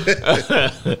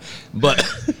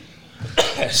 but,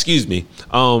 excuse me.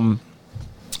 I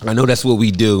know that's what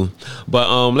we do.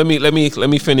 But let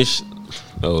me finish.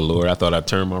 Oh, Lord, I thought I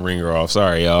turned my ringer off.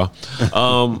 Sorry, y'all.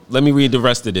 Let me read the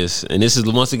rest of this. And this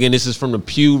is from the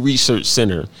Pew Research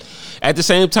Center. At the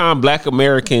same time, Black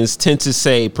Americans tend to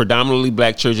say predominantly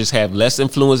black churches have less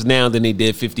influence now than they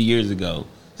did 50 years ago.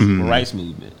 Civil rights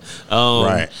movement.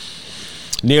 Right.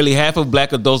 Nearly half of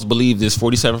black adults believe this,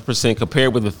 47%,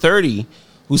 compared with the 30%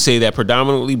 who say that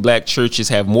predominantly black churches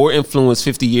have more influence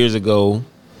 50 years ago,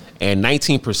 and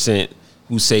 19%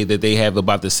 who say that they have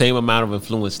about the same amount of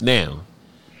influence now.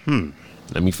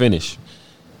 Let me finish.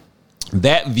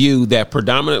 That view that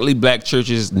predominantly black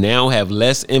churches now have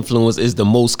less influence is the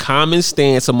most common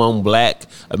stance among black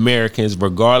Americans,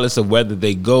 regardless of whether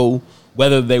they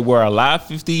were alive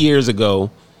 50 years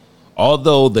ago,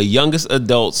 although the youngest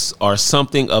adults are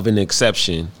something of an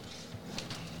exception.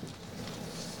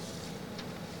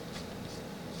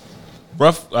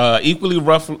 Oh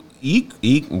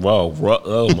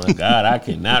my God, I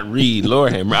cannot read.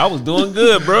 Lord have mercy. I was doing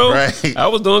good, bro. Right. I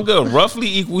was doing good. Roughly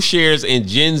equal shares in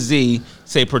Gen Z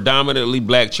say predominantly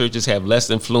black churches have less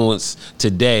influence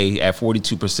today at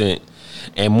 42%,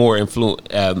 and more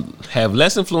have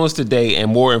less influence today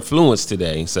and more influence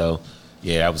today. So,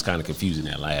 yeah, that was kind of confusing,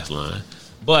 that last line.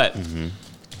 But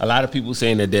a lot of people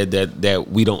saying that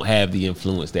we don't have the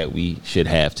influence that we should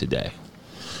have today.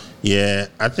 Yeah,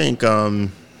 I think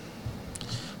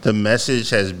the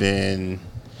message has been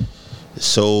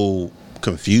so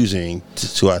confusing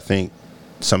to I think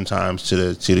sometimes to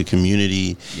the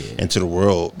community and to the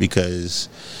world, because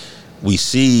we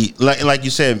see like you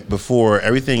said before,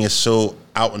 everything is so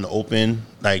out in the open.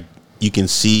 Like you can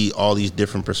see all these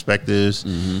different perspectives,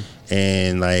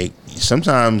 and like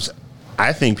sometimes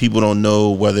I think people don't know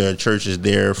whether a church is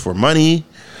there for money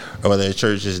or whether a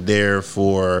church is there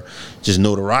for just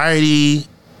notoriety.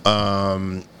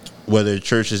 Whether a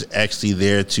church is actually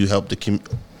there to help the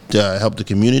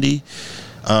community.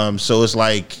 So it's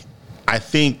like I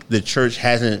think the church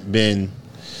hasn't been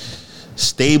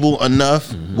stable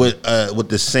enough with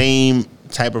the same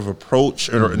type of approach,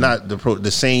 or not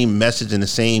the same message and the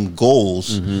same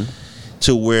goals,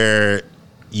 to where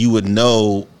you would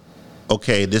know,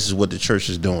 okay, this is what the church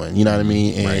is doing. You know what I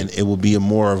mean? And it will be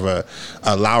more of a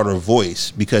louder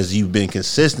voice because you've been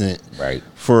consistent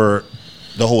for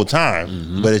the whole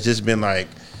time. But it's just been like,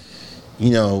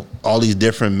 all these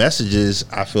different messages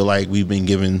I feel like we've been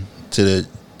given to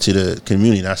the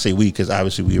community. And I say we because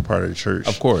obviously we are part of the church.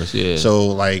 Of course, yeah. So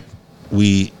like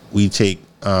we take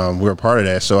we're a part of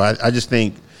that. So I just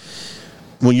think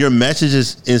when your message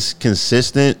is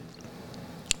consistent,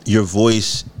 your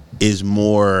voice is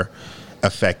more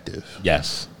effective.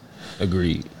 Yes.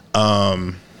 Agreed.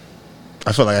 I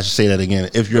feel like I should say that again.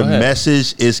 If your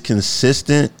message is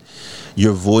consistent,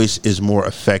 your voice is more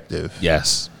effective.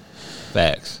 Yes.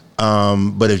 Facts.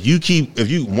 But if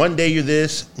you one day you're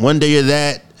this, one day you're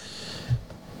that,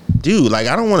 dude, like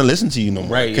I don't want to listen to you no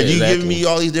more. Right. Because you give me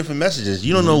all these different messages.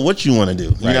 You don't know what you want to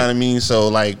do. You know what I mean? So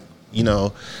like,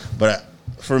 but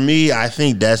for me, I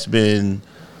think that's been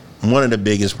one of the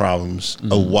biggest problems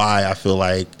of why I feel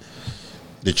like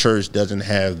the church doesn't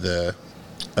have the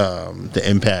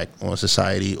impact on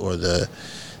society or the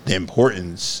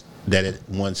importance that it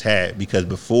once had, because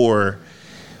before,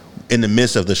 in the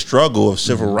midst of the struggle of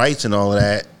civil rights and all of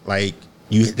that, like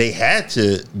they had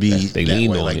to be They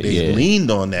leaned on like it, they yeah.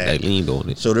 leaned on that. They leaned on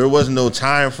it. So there was no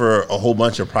time for a whole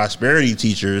bunch of prosperity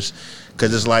teachers,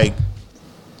 because it's like,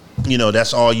 you know,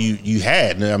 that's all you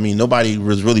had. I mean, nobody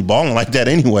was really balling like that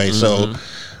anyway. So,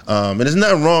 and there's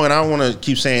nothing wrong, and I don't want to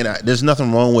keep saying there's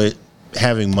nothing wrong with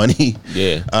having money.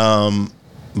 Yeah.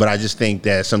 But I just think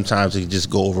that sometimes it just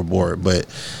go overboard. But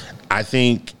I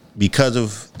think because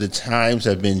of the times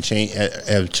have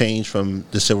changed from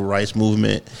the civil rights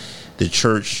movement, the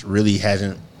church really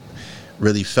hasn't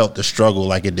really felt the struggle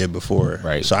like it did before.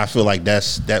 Right. So I feel like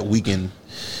that weakened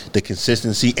the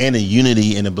consistency and the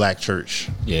unity in the black church.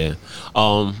 Yeah.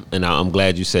 And I'm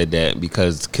glad you said that,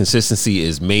 because consistency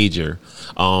is major.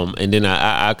 And then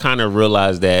I kind of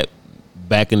realized that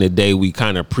back in the day, we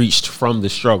kind of preached from the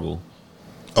struggle.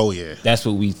 Oh yeah. That's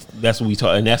what we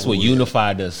taught, and that's what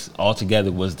unified us all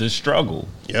together, was the struggle.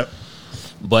 Yep.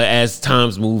 But as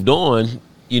times moved on,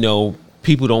 you know,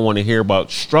 people don't want to hear about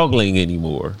struggling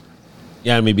anymore.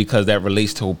 You know what I mean? Because that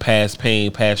relates to past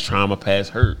pain, past trauma,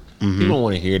 past hurt. People don't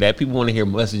want to hear that. People want to hear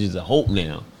messages of hope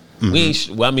now. We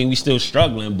still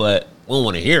struggling, but we don't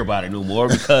want to hear about it no more,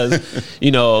 because,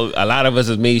 you know, a lot of us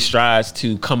have made strides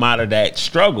to come out of that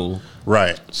struggle.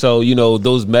 Right. So, you know,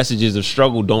 those messages of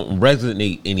struggle don't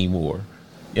resonate anymore.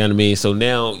 You know what I mean? So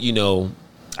now, you know,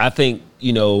 I think,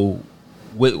 you know,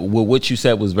 what you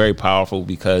said was very powerful,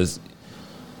 because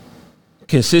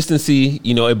consistency,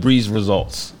 you know, it breeds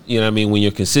results. You know what I mean? When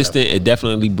you're consistent, it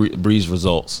definitely breeds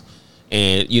results.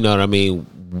 And, you know what I mean?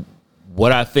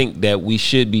 What I think that we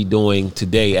should be doing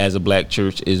today as a black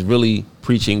church is really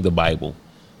preaching the Bible.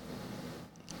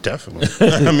 Definitely.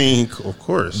 I mean, of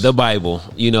course. The Bible,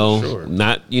 you know, Sure.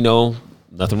 Not, you know,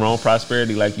 nothing wrong with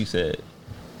prosperity, like you said.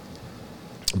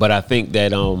 But I think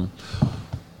that,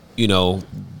 you know,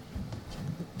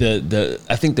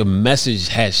 I think the message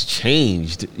has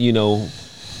changed, you know,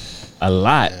 a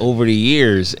lot over the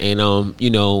years. And,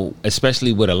 you know,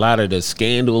 especially with a lot of the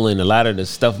scandal and a lot of the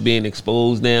stuff being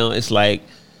exposed now, it's like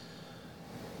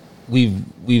we've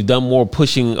done more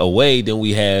pushing away than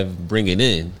we have bringing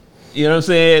in. You know what I'm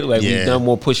saying? Like, we've done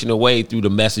more pushing away through the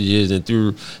messages and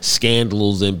through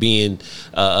scandals and being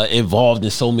involved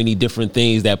in so many different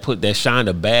things that shine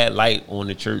a bad light on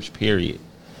the church, period.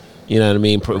 You know what I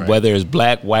mean? Right. Whether it's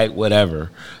black, white,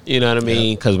 whatever. You know what I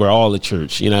mean? Because we're all the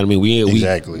church. You know what I mean?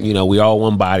 Exactly. You know, we all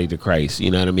one body to Christ.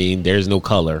 You know what I mean? There's no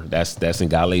color. That's in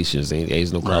Galatians.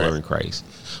 There's no color in Christ.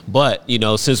 But, you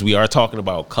know, since we are talking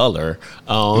about color,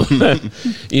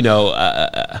 you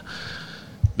know,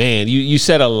 man, you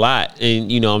said a lot, and,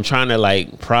 you know, I'm trying to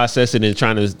like process it and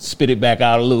trying to spit it back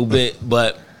out a little bit,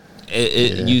 but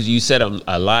you said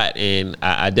a lot, and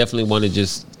I definitely want to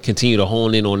just continue to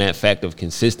hone in on that fact of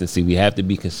consistency. We have to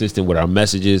be consistent with our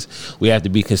messages. We have to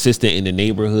be consistent in the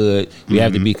neighborhood. We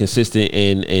have to be consistent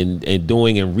in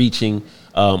doing and reaching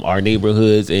our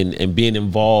neighborhoods and being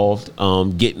involved,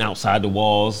 getting outside the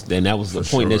walls. And that was the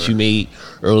point that you made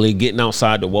earlier, getting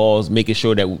outside the walls, making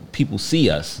sure that people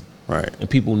see us. Right. And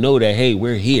people know that, hey,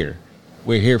 we're here.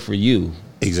 We're here for you.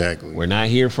 Exactly. We're not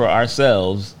here for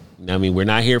ourselves. I mean, we're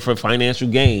not here for financial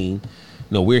gain.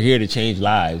 No, we're here to change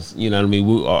lives. You know what I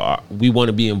mean? We want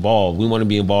to be involved. We want to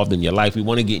be involved in your life. We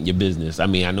want to get in your business. I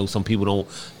mean, I know some people don't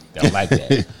like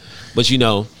that. But, you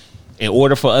know, in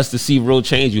order for us to see real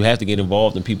change, you have to get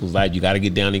involved in people's lives. You got to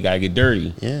get down. You got to get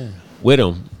dirty. Yeah. With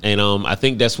them. And I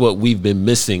think that's what we've been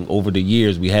missing over the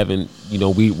years. We haven't, you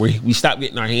know, we stopped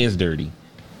getting our hands dirty.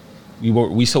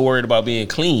 We so worried about being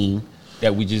clean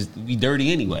that we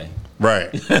dirty anyway.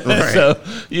 Right. Right. So,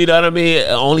 you know what I mean?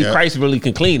 Only Christ really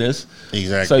can clean us.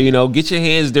 Exactly. So, you know, get your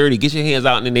hands dirty. Get your hands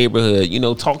out in the neighborhood. You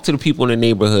know, talk to the people in the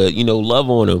neighborhood. You know, love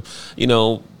on them. You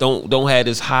know, don't have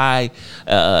this high,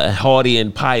 haughty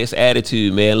and pious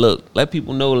attitude, man. Look, let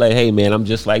people know, like, hey, man, I'm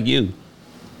just like you.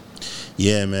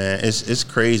 Yeah, man. It's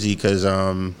crazy because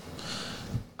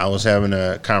I was having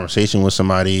a conversation with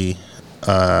somebody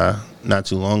not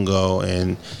too long ago,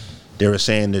 and they were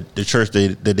saying that the church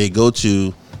that they go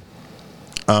to,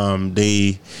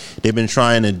 they've been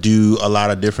trying to do a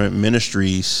lot of different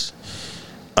ministries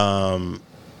in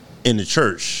the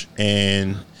church,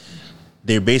 and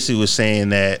they basically was saying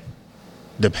that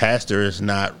the pastor is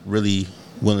not really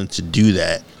willing to do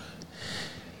that,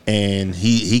 and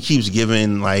he keeps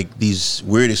giving like these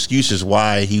weird excuses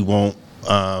why he won't,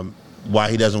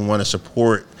 why he doesn't want to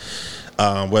support,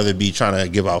 whether it be trying to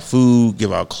give out food,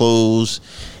 give out clothes,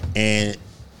 and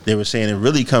they were saying it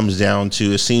really comes down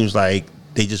to, it seems like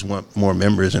they just want more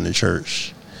members in the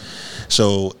church.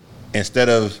 So instead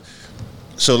of,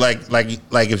 so like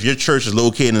if your church is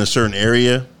located in a certain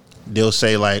area, they'll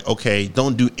say like, okay,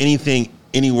 don't do anything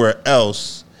anywhere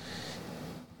else.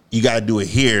 You got to do it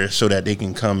here so that they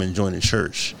can come and join the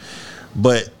church.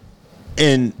 But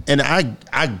and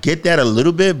I get that a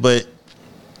little bit, but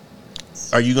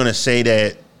are you going to say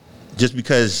that just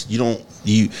because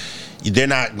they're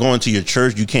not going to your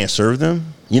church, you can't serve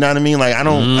them? You know what I mean? Like I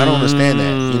don't understand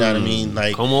that. You know what I mean?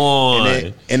 Like come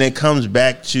on. And it comes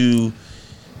back to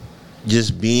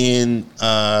just being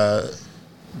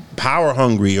power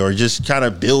hungry, or just kind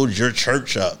of build your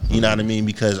church up. You know what I mean?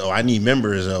 Because I need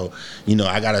members,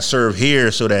 I gotta serve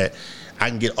here so that I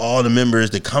can get all the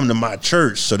members to come to my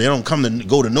church, so they don't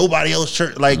go to nobody else's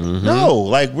church. Like no,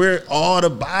 like we're all the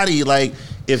body. Like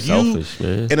if selfish, you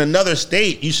man. In another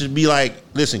state, you should be like,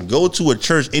 listen, go to a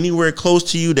church anywhere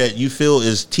close to you that you feel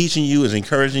is teaching you, is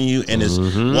encouraging you, and is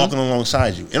walking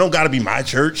alongside you. It don't got to be my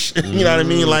church. You know what I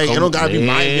mean? Like it don't got to be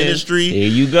my ministry. Here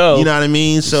you go. You know what I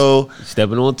mean? So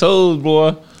stepping on toes,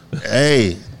 boy.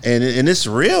 Hey, and it's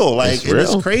real. Like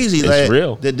it's crazy. It's like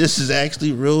real. That this is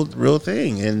actually real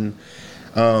thing. And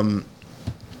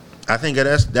I think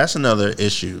that's another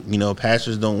issue. You know,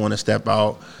 pastors don't want to step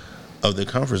out of the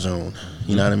comfort zone.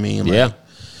 You know what I mean? Like,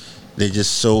 they're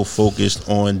just so focused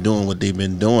on doing what they've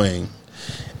been doing,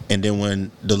 and then when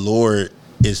the Lord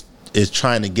is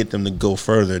trying to get them to go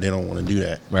further, they don't want to do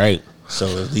that. Right. So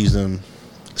it leaves them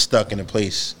stuck in a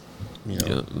place. You know.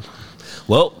 Yeah.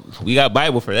 Well, we got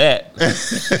Bible for that.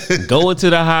 Go into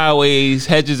the highways,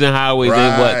 hedges and highways,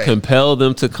 and what? Compel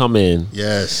them to come in.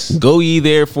 Yes. Go ye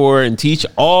therefore and teach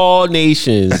all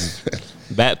nations,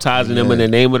 baptizing them in the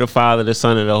name of the Father, the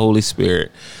Son, and the Holy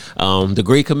Spirit. The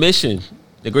Great Commission.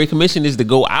 The Great Commission is to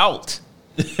go out.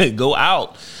 Go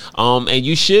out. And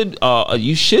you should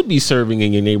be serving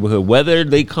in your neighborhood, whether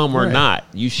they come or not.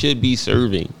 You should be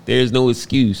serving. There's no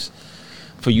excuse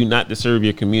for you not to serve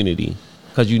your community,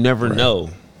 because you never know.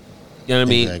 You know what I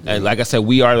mean? Exactly. Like I said,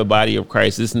 we are the body of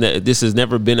Christ. This has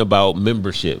never been about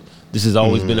membership. This has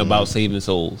always been about saving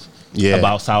souls. Yeah.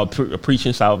 About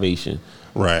preaching salvation.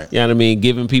 Right. You know what I mean?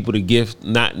 Giving people the gift,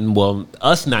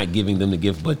 us not giving them the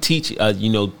gift, but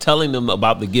telling them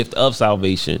about the gift of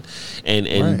salvation,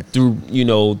 and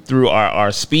through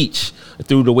our speech,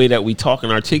 through the way that we talk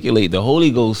and articulate, the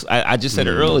Holy Ghost. I just said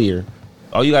it earlier.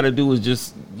 All you got to do is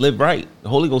just live right. The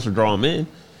Holy Ghost will draw them in.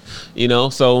 You know,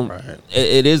 so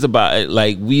it is about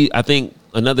like I think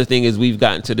another thing is we've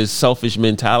gotten to this selfish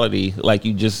mentality, like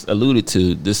you just alluded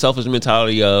to, the selfish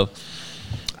mentality of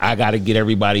I got to get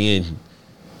everybody in.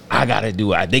 I got to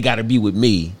do it. They got to be with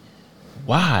me.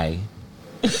 Why?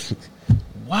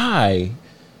 Why?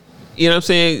 You know what I'm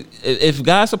saying? If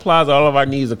God supplies all of our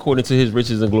needs according to his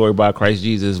riches and glory by Christ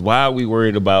Jesus, why are we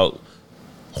worried about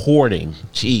hoarding?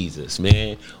 Jesus,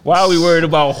 man. Why are we worried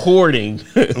about hoarding?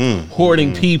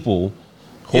 Hoarding people.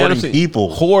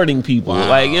 Hoarding people. Wow.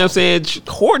 Like, you know what I'm saying?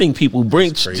 Hoarding people.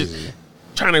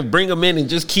 Trying to bring them in and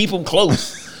just keep them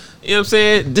close. You know what I'm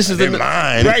saying? This is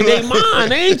mine. Right, they mine.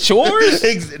 They ain't yours.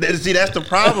 See, that's the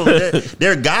problem.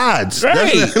 They're God's.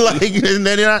 Right.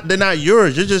 They're not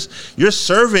yours. You're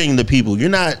serving the people.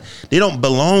 They don't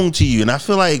belong to you. And I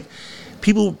feel like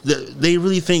people, they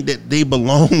really think that they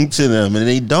belong to them, and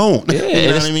they don't. Yeah, you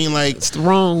know what I mean? Like, it's the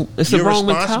wrong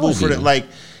mentality. For that. Like,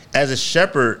 as a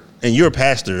shepherd, and you're a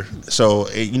pastor, so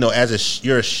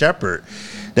you're a shepherd.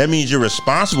 That means you're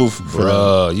responsible for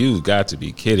them. You've got to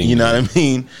be kidding me. You know what I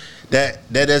mean?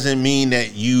 That doesn't mean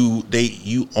that you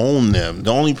own them.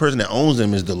 The only person that owns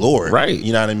them is the Lord. Right.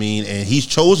 You know what I mean? And he's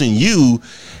chosen you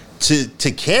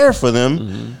to care for them.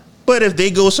 Mm-hmm. But if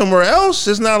they go somewhere else,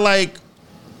 it's not like,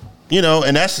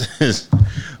 and that's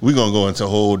we're gonna go into a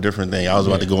whole different thing. I was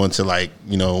about to go into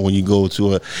when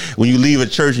you leave a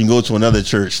church and go to another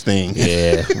church thing.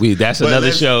 Yeah, that's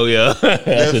another show, yeah.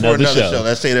 That's another show.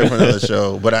 Let's say that for another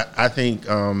show. But I think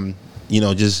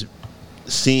just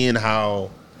seeing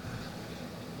how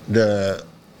the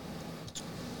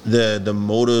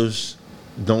motives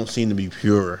don't seem to be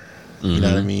pure. Mm-hmm. You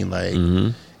know what I mean? Like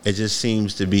it just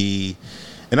seems to be.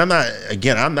 And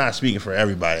I'm not speaking for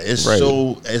everybody. It's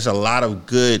a lot of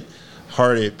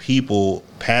good-hearted people,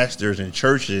 pastors and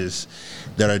churches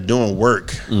that are doing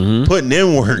work, putting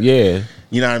in work. Yeah.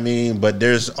 You know what I mean? But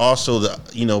there's also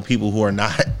the, people who are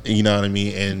not, you know what I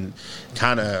mean? And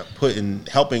kind of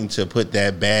helping to put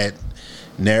that bad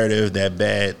narrative, that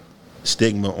bad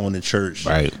stigma on the church.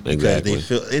 Right, exactly. Because they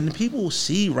feel, and people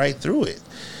see right through it.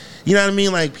 You know what I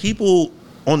mean? Like, people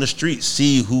on the street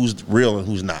see who's real and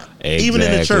who's not. Exactly. Even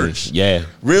in the church. Yeah.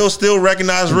 Real still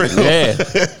recognize real. Yeah.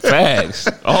 Facts.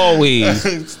 Always.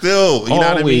 Still. You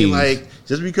know what I mean? Like,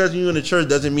 just because you're in the church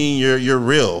doesn't mean you're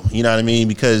real. You know what I mean?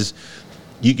 Because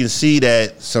you can see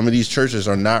that some of these churches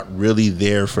are not really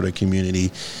there for the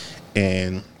community.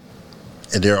 and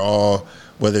they're all,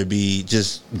 whether it be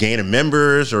just gaining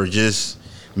members or just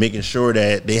making sure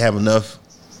that they have enough,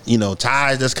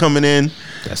 ties that's coming in.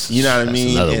 You know what I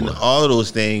mean? And all of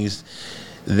those things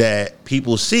that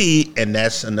people see, and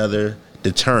that's another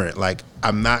deterrent. Like,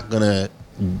 I'm not gonna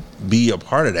be a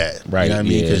part of that. Right. You know what I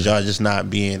mean? Because y'all just not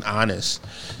being honest.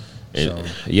 And,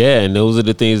 and those are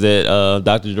the things that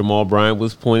Dr. Jamal Bryant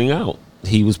was pointing out.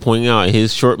 He was pointing out in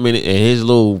his short minute, in his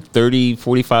little 30,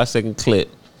 45-second clip.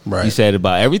 Right. He said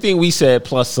about everything we said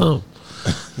plus some.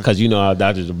 Because you know how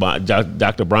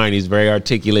Dr. Bryant is very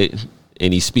articulate,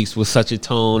 and he speaks with such a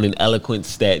tone and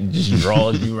eloquence that just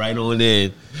draws you right on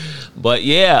in. But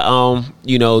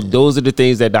those are the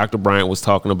things that Dr. Bryant was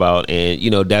talking about,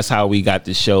 and that's how we got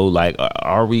the show. Like,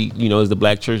 are we, is the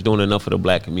Black church doing enough for the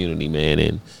Black community, man?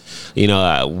 And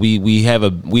we had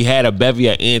a bevy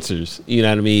of answers. You know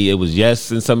what I mean? It was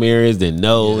yes in some areas, then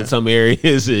no in some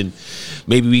areas, and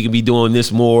maybe we can be doing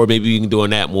this more, maybe we can be doing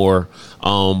that more.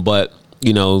 But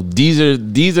these are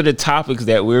the topics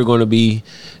that we're going to be.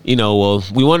 We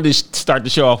wanted to start the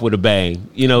show off with a bang.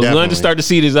 We wanted to start the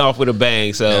season off with a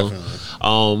bang. So,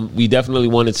 we definitely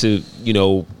wanted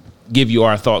to, give you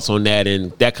our thoughts on that,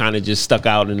 and that kind of just stuck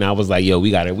out. And I was like, yo, we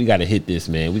gotta hit this,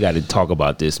 man. We gotta talk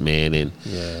about this, man. And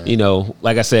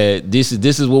like I said, this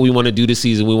is what we want to do this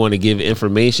season. We want to give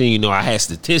information. I had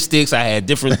statistics, I had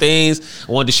different things.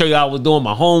 I wanted to show you I was doing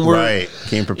my homework. Right,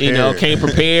 came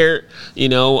prepared.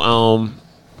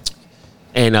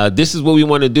 And this is what we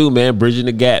want to do, man. Bridging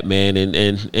the gap, man.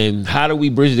 And how do we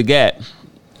bridge the gap?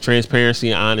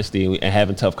 Transparency and honesty, and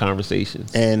having tough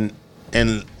conversations.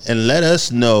 And let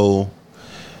us know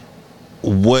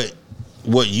what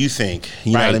you think.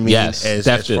 You know what I mean? Yes, as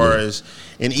far as,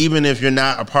 and even if you're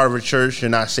not a part of a church,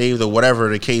 you're not saved, or whatever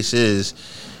the case is,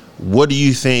 what do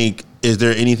you think? Is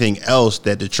there anything else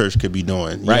that the church could be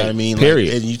doing? You know what I mean?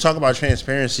 Period. And you talk about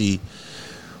transparency.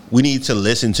 We need to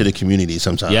listen to the community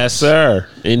sometimes. Yes, sir.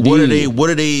 Indeed. What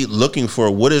are they looking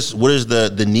for? What is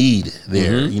the need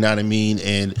there? You know what I mean?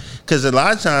 And because a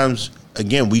lot of times,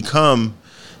 again, we come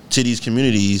to these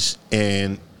communities,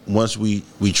 and once we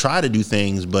try to do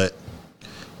things, but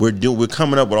we're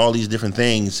coming up with all these different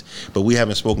things, but we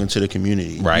haven't spoken to the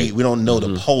community. Right. We don't know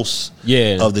the pulse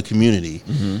of the community.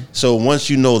 So once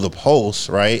you know the pulse,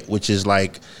 right, which is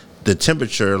like the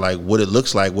temperature, like what it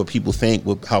looks like, what people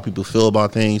think, how people feel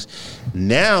about things,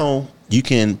 now you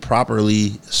can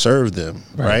properly serve them,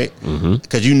 right?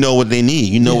 Because you know what they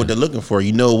need, you know what they're looking for,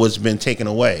 you know what's been taken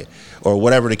away, or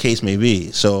whatever the case may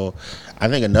be. So I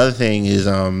think another thing is,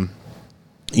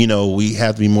 we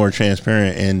have to be more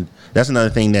transparent, and that's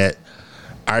another thing that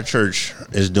our church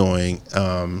is doing.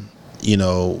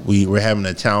 We're having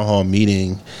a town hall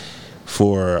meeting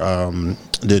for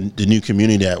the new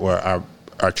community that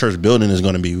our church building is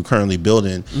going to be. We're currently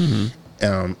building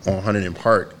on 100 and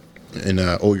Park in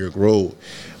Old York Road,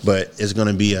 but it's going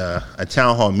to be a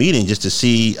town hall meeting just to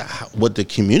see what the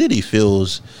community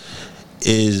feels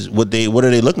is, what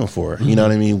are they looking for? You know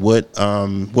what I mean? What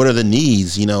are the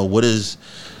needs?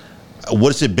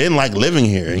 What's it been like living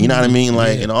here? You know what I mean?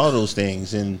 Like, and all those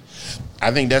things. And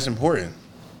I think that's important,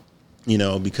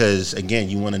 because again,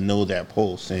 you want to know that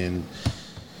pulse. And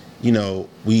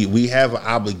we have an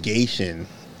obligation,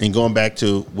 and going back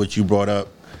to what you brought up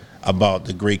about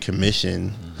the Great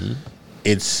Commission,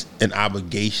 it's an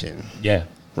obligation. Yeah.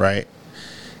 Right.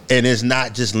 And it's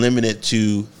not just limited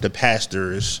to the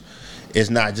pastors. It's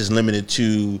not just limited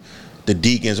to the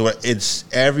deacons. It's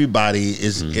everybody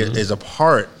is a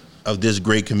part of this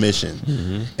Great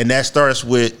Commission. And that starts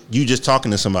with you just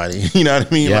talking to somebody. You know what I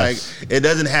mean? Yes. Like, it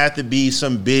doesn't have to be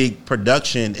some big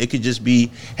production. It could just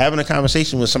be having a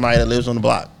conversation with somebody that lives on the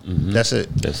block. That's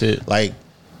it. Like,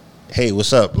 hey,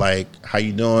 what's up? Like, how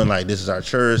you doing? Like, this is our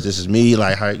church. This is me.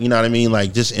 Like, how, you know what I mean?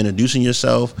 Like, just introducing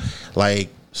yourself. Like,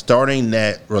 starting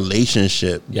that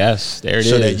relationship. Yes, there it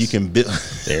so is. So that you can build.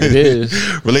 There it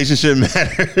is. Relationship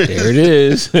matters. There it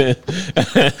is. There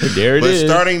it is. But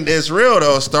starting, it's real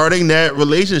though. Starting that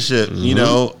relationship,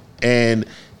 and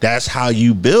that's how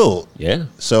you build. Yeah.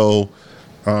 So,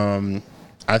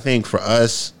 I think for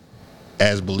us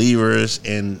as believers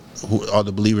and all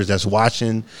the believers that's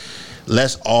watching,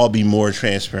 let's all be more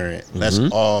transparent. Let's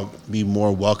all be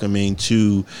more welcoming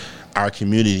to our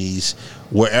communities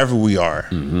wherever we are,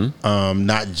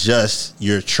 not just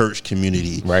your church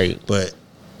community, right? But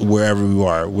wherever we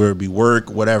are, where we work,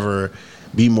 whatever,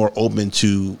 be more open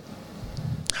to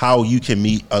how you can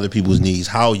meet other people's needs,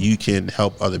 how you can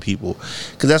help other people,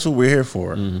 because that's what we're here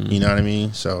for. You know what I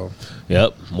mean? So,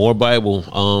 yep, more Bible,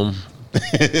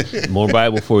 more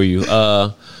Bible for you.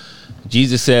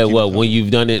 Jesus said, "Well, when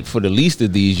you've done it for the least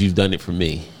of these, you've done it for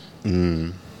me."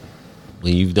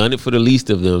 when you've done it for the least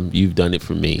of them, you've done it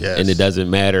for me. Yes. And it doesn't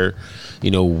matter,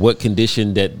 what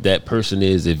condition that person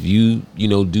is. If you,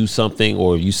 do something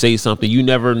or you say something, you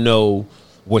never know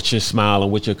what your smile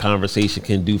and what your conversation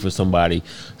can do for somebody.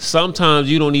 Sometimes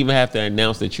you don't even have to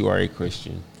announce that you are a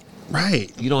Christian.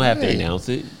 Right. You don't have to announce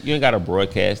it. You ain't got to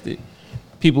broadcast it.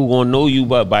 People gonna know you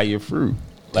by your fruit.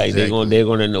 Like Exactly. they're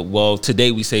gonna know. Well,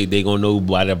 today we say they're gonna know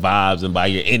by the vibes and by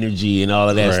your energy and all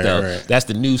of that Right, stuff. right. That's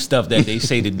the new stuff that they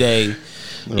say today.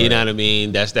 You know what I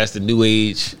mean? That's the new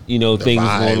age, things going on,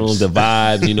 vibes. the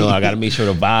vibes. I got to make sure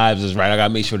the vibes is right. I got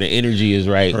to make sure the energy is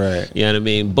right. Right. You know what I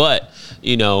mean? But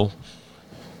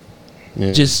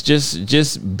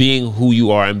just being who you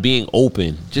are and being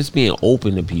open, just being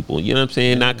open to people. You know what I'm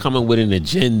saying? Not coming with an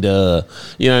agenda.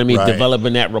 You know what I mean? Right.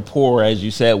 Developing that rapport, as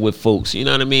you said, with folks. You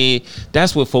know what I mean?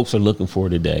 That's what folks are looking for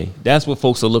today. That's what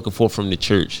folks are looking for from the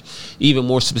church, even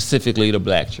more specifically the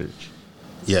black church.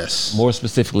 Yes. More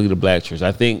specifically the black church.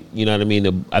 I think, you know what I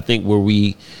mean? I think where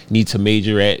we need to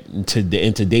major at in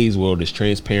today's world is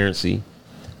transparency,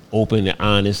 open and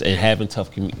honest, and having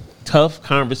tough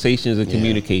conversations and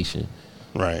communication.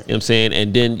 Right. You know what I'm saying?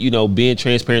 And then, being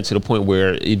transparent to the point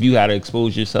where if you got to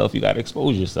expose yourself, you got to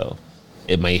expose yourself.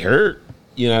 It may hurt,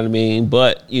 you know what I mean?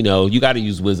 But, you got to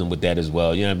use wisdom with that as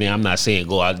well. You know what I mean? I'm not saying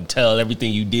go out and tell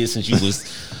everything you did since you was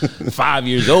 5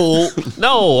 years old.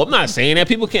 No, I'm not saying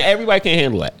that. Everybody can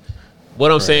handle that.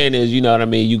 What I'm saying is, you know what I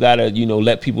mean? You got to,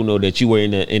 let people know that you were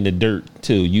in the dirt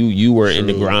too. You were in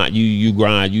the grind. You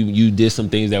grind. You did some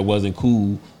things that wasn't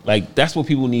cool. Like, that's what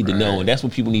people need to know. And that's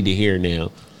what people need to hear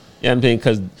now. You know what I'm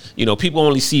saying? Because, people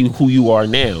only see who you are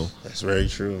now. That's very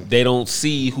true. They don't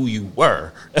see who you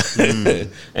were.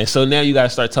 And so now you got to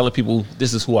start telling people,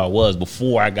 this is who I was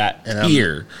before I got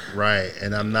here. Right.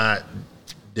 And I'm not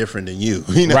different than you.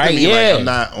 You know right, what I mean? yeah. Like, I'm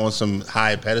not on some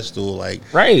high pedestal. Like,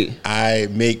 right. I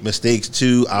make mistakes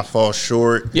too. I fall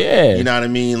short. Yeah. You know what I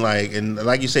mean? Like, and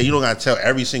like you said, you don't got to tell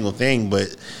every single thing,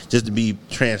 but just to be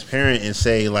transparent and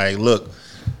say, like, look,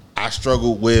 I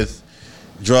struggled with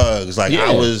drugs, like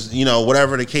I was,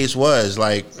 whatever the case was,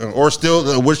 like, or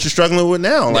still what you're struggling with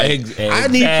now. Like, I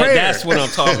need prayer. That's what I'm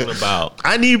talking about.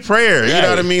 I need prayer. You know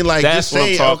what I mean? Like, that's just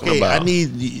say, what I'm talking about.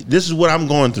 This is what I'm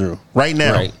going through right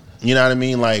now. Right. You know what I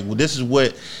mean? Like, this is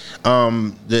what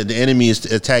the enemy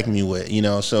is attacking me with.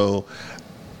 So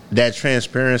that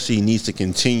transparency needs to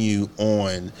continue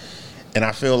on, and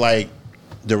I feel like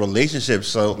the relationship.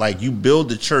 So, like, you build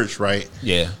the church, right?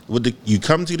 Yeah. You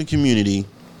come to the community.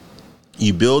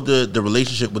 You build the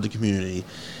relationship with the community,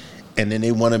 and then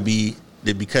they want to be,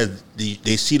 because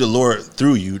they see the Lord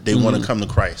through you, they want to come to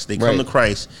Christ. They come to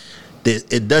Christ.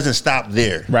 It doesn't stop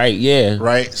there. Right, yeah.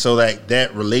 Right? So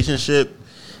that relationship,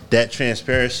 that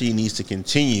transparency needs to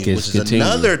continue, which is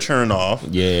another turn off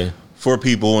for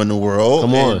people in the world.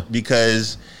 Come on.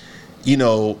 Because, we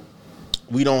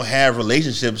don't have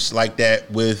relationships like that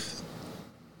with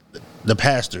the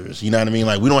pastors. You know what I mean?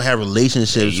 Like, we don't have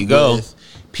relationships with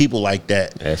people like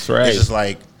that. That's right. It's just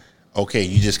like, okay,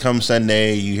 you just come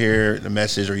Sunday, you hear the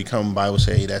message, or you come Bible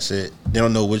say, that's it. They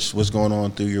don't know what's going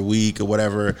on through your week or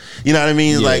whatever. You know what I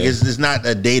mean? Yeah. Like, it's not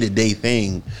a day-to-day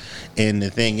thing. And the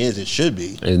thing is, it should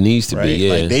be. It needs to be,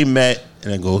 yeah. Like, they met,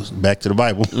 and it goes back to the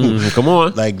Bible. Come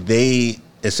on. Like,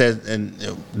 it says, and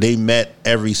they met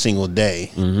every single day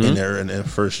in their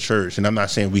first church. And I'm not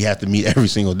saying we have to meet every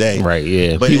single day. Right,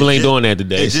 yeah. But people ain't doing that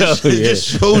today. It just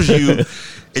shows you.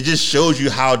 It just shows you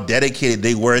how dedicated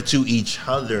they were to each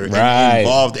other and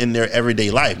involved in their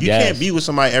everyday life. You can't be with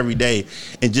somebody every day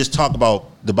and just talk about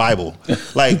the Bible.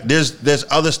 Like, there's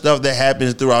other stuff that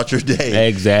happens throughout your day.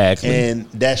 Exactly.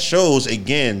 And that shows,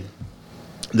 again,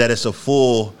 that it's a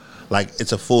full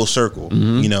circle,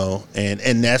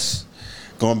 and that's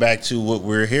going back to what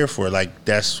we're here for. Like,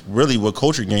 that's really what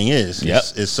Culture Gang is. Yep.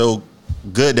 It's so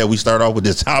good that we start off with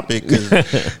this topic,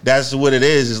 because that's what it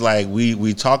is. It's like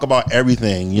we talk about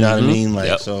everything. You know what I mean?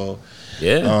 Like, so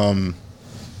yeah.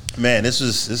 Man, this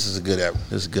is a good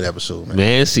episode, man.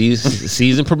 Man,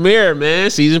 season premiere, man.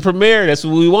 Season premiere. That's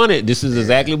what we wanted. This is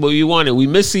exactly what we wanted. We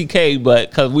miss CK, but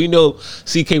because we know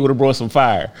CK would have brought some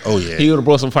fire. Oh, yeah. He would have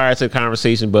brought some fire to the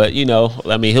conversation. But,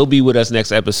 he'll be with us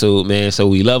next episode, man. So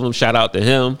we love him. Shout out to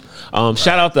him.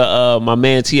 Shout out to my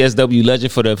man TSW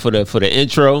Legend for the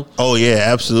intro. Oh, yeah,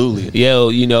 absolutely.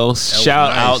 Yo,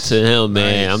 shout out to him,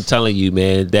 man. Nice. I'm telling you,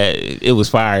 man, that it was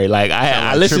fire. Like,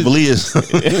 I listened. Triple E is.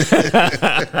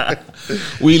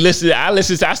 We listen. I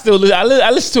listen to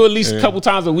at least a couple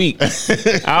times a week.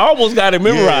 I almost got it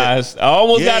memorized. I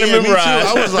almost got it me too. memorized.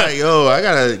 I was like,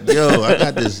 I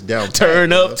got this down.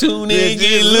 Turn up, tune in,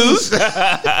 get loose.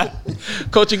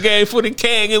 Coach a game for the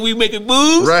Kang, and we making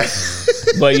moves. Right.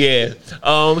 But yeah,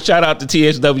 shout out to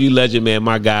THW Legend, man,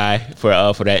 my guy for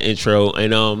that intro.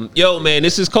 And yo, man,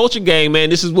 this is Culture Gang, man.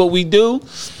 This is what we do.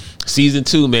 Season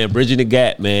 2, man, bridging the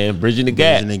gap, man, bridging the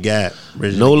gap.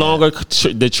 No longer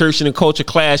the church and the culture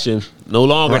clashing. No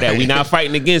longer that. We're not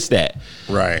fighting against that.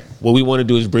 Right. What we want to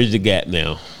do is bridge the gap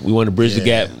now. We want to bridge the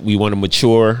gap. We want to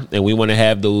mature, and we want to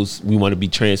have those. We want to be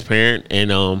transparent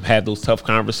and have those tough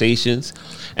conversations,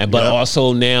 but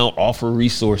also now offer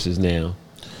resources now.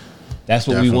 That's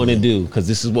what we want to do, because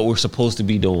this is what we're supposed to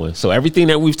be doing. So everything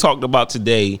that we've talked about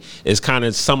today is kind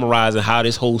of summarizing how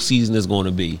this whole season is going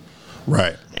to be.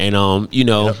 Right. And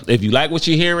if you like what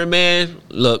you're hearing, man,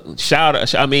 look,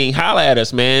 holla at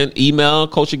us, man. Email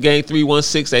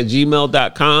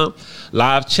culturegang316@gmail.com.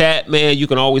 Live chat, man. You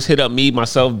can always hit up me, Big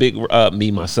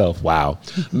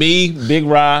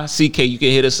Ra, CK. You can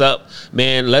hit us up,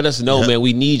 man. Let us know, man.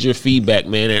 We need your feedback,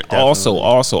 man. And also,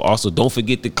 don't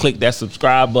forget to click that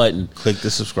subscribe button. Click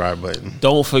the subscribe button.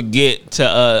 Don't forget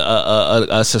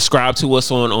to subscribe to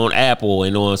us on Apple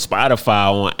and on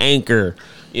Spotify, on Anchor.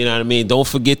 You know what I mean? Don't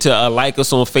forget to like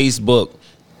us on Facebook.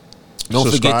 Don't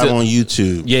subscribe on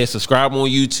YouTube. Yeah, subscribe on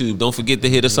YouTube. Don't forget to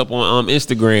hit us up on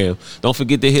Instagram. Don't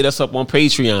forget to hit us up on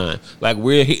Patreon. Like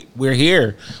we're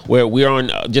here. We're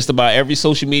on just about every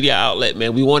social media outlet,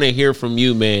 man. We want to hear from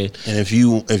you, man. And if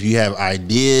you have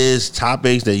ideas,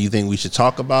 topics that you think we should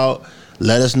talk about,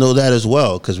 let us know that as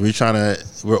well, because we're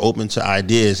open to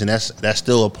ideas, and that's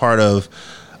still a part of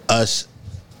us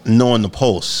knowing the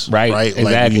pulse, right?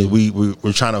 Exactly. Like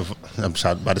we're trying to. I'm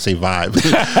about to say vibe,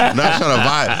 not trying to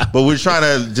vibe, but we're trying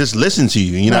to just listen to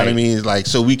you. You know what I mean? Like,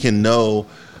 so we can know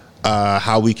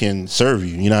how we can serve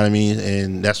you. You know what I mean?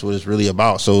 And that's what it's really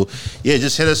about. So yeah,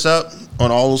 just hit us up on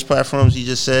all those platforms you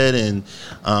just said, and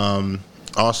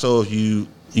also if you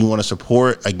want to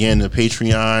support, again, the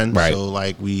Patreon, right? So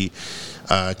like we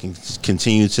can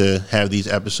continue to have these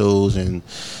episodes and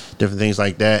different things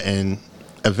like that, and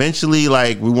eventually,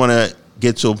 like, we want to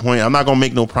get to a point. I'm not gonna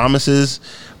make no promises,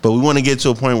 but we want to get to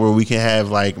a point where we can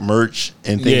have like merch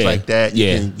and things like that.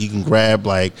 You can grab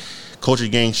like Culture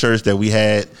Gang shirts that we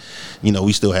had,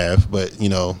 we still have, but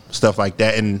stuff like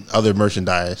that, and other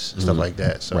merchandise, stuff like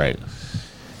that. So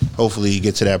hopefully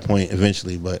get to that point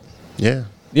eventually. But yeah,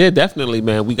 definitely,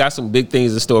 man. We got some big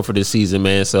things in store for this season,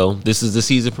 man. So this is the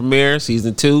season premiere,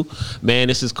 season 2, man.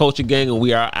 This is Culture Gang, and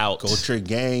we are out. Culture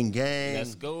Gang.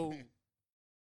 Let's go.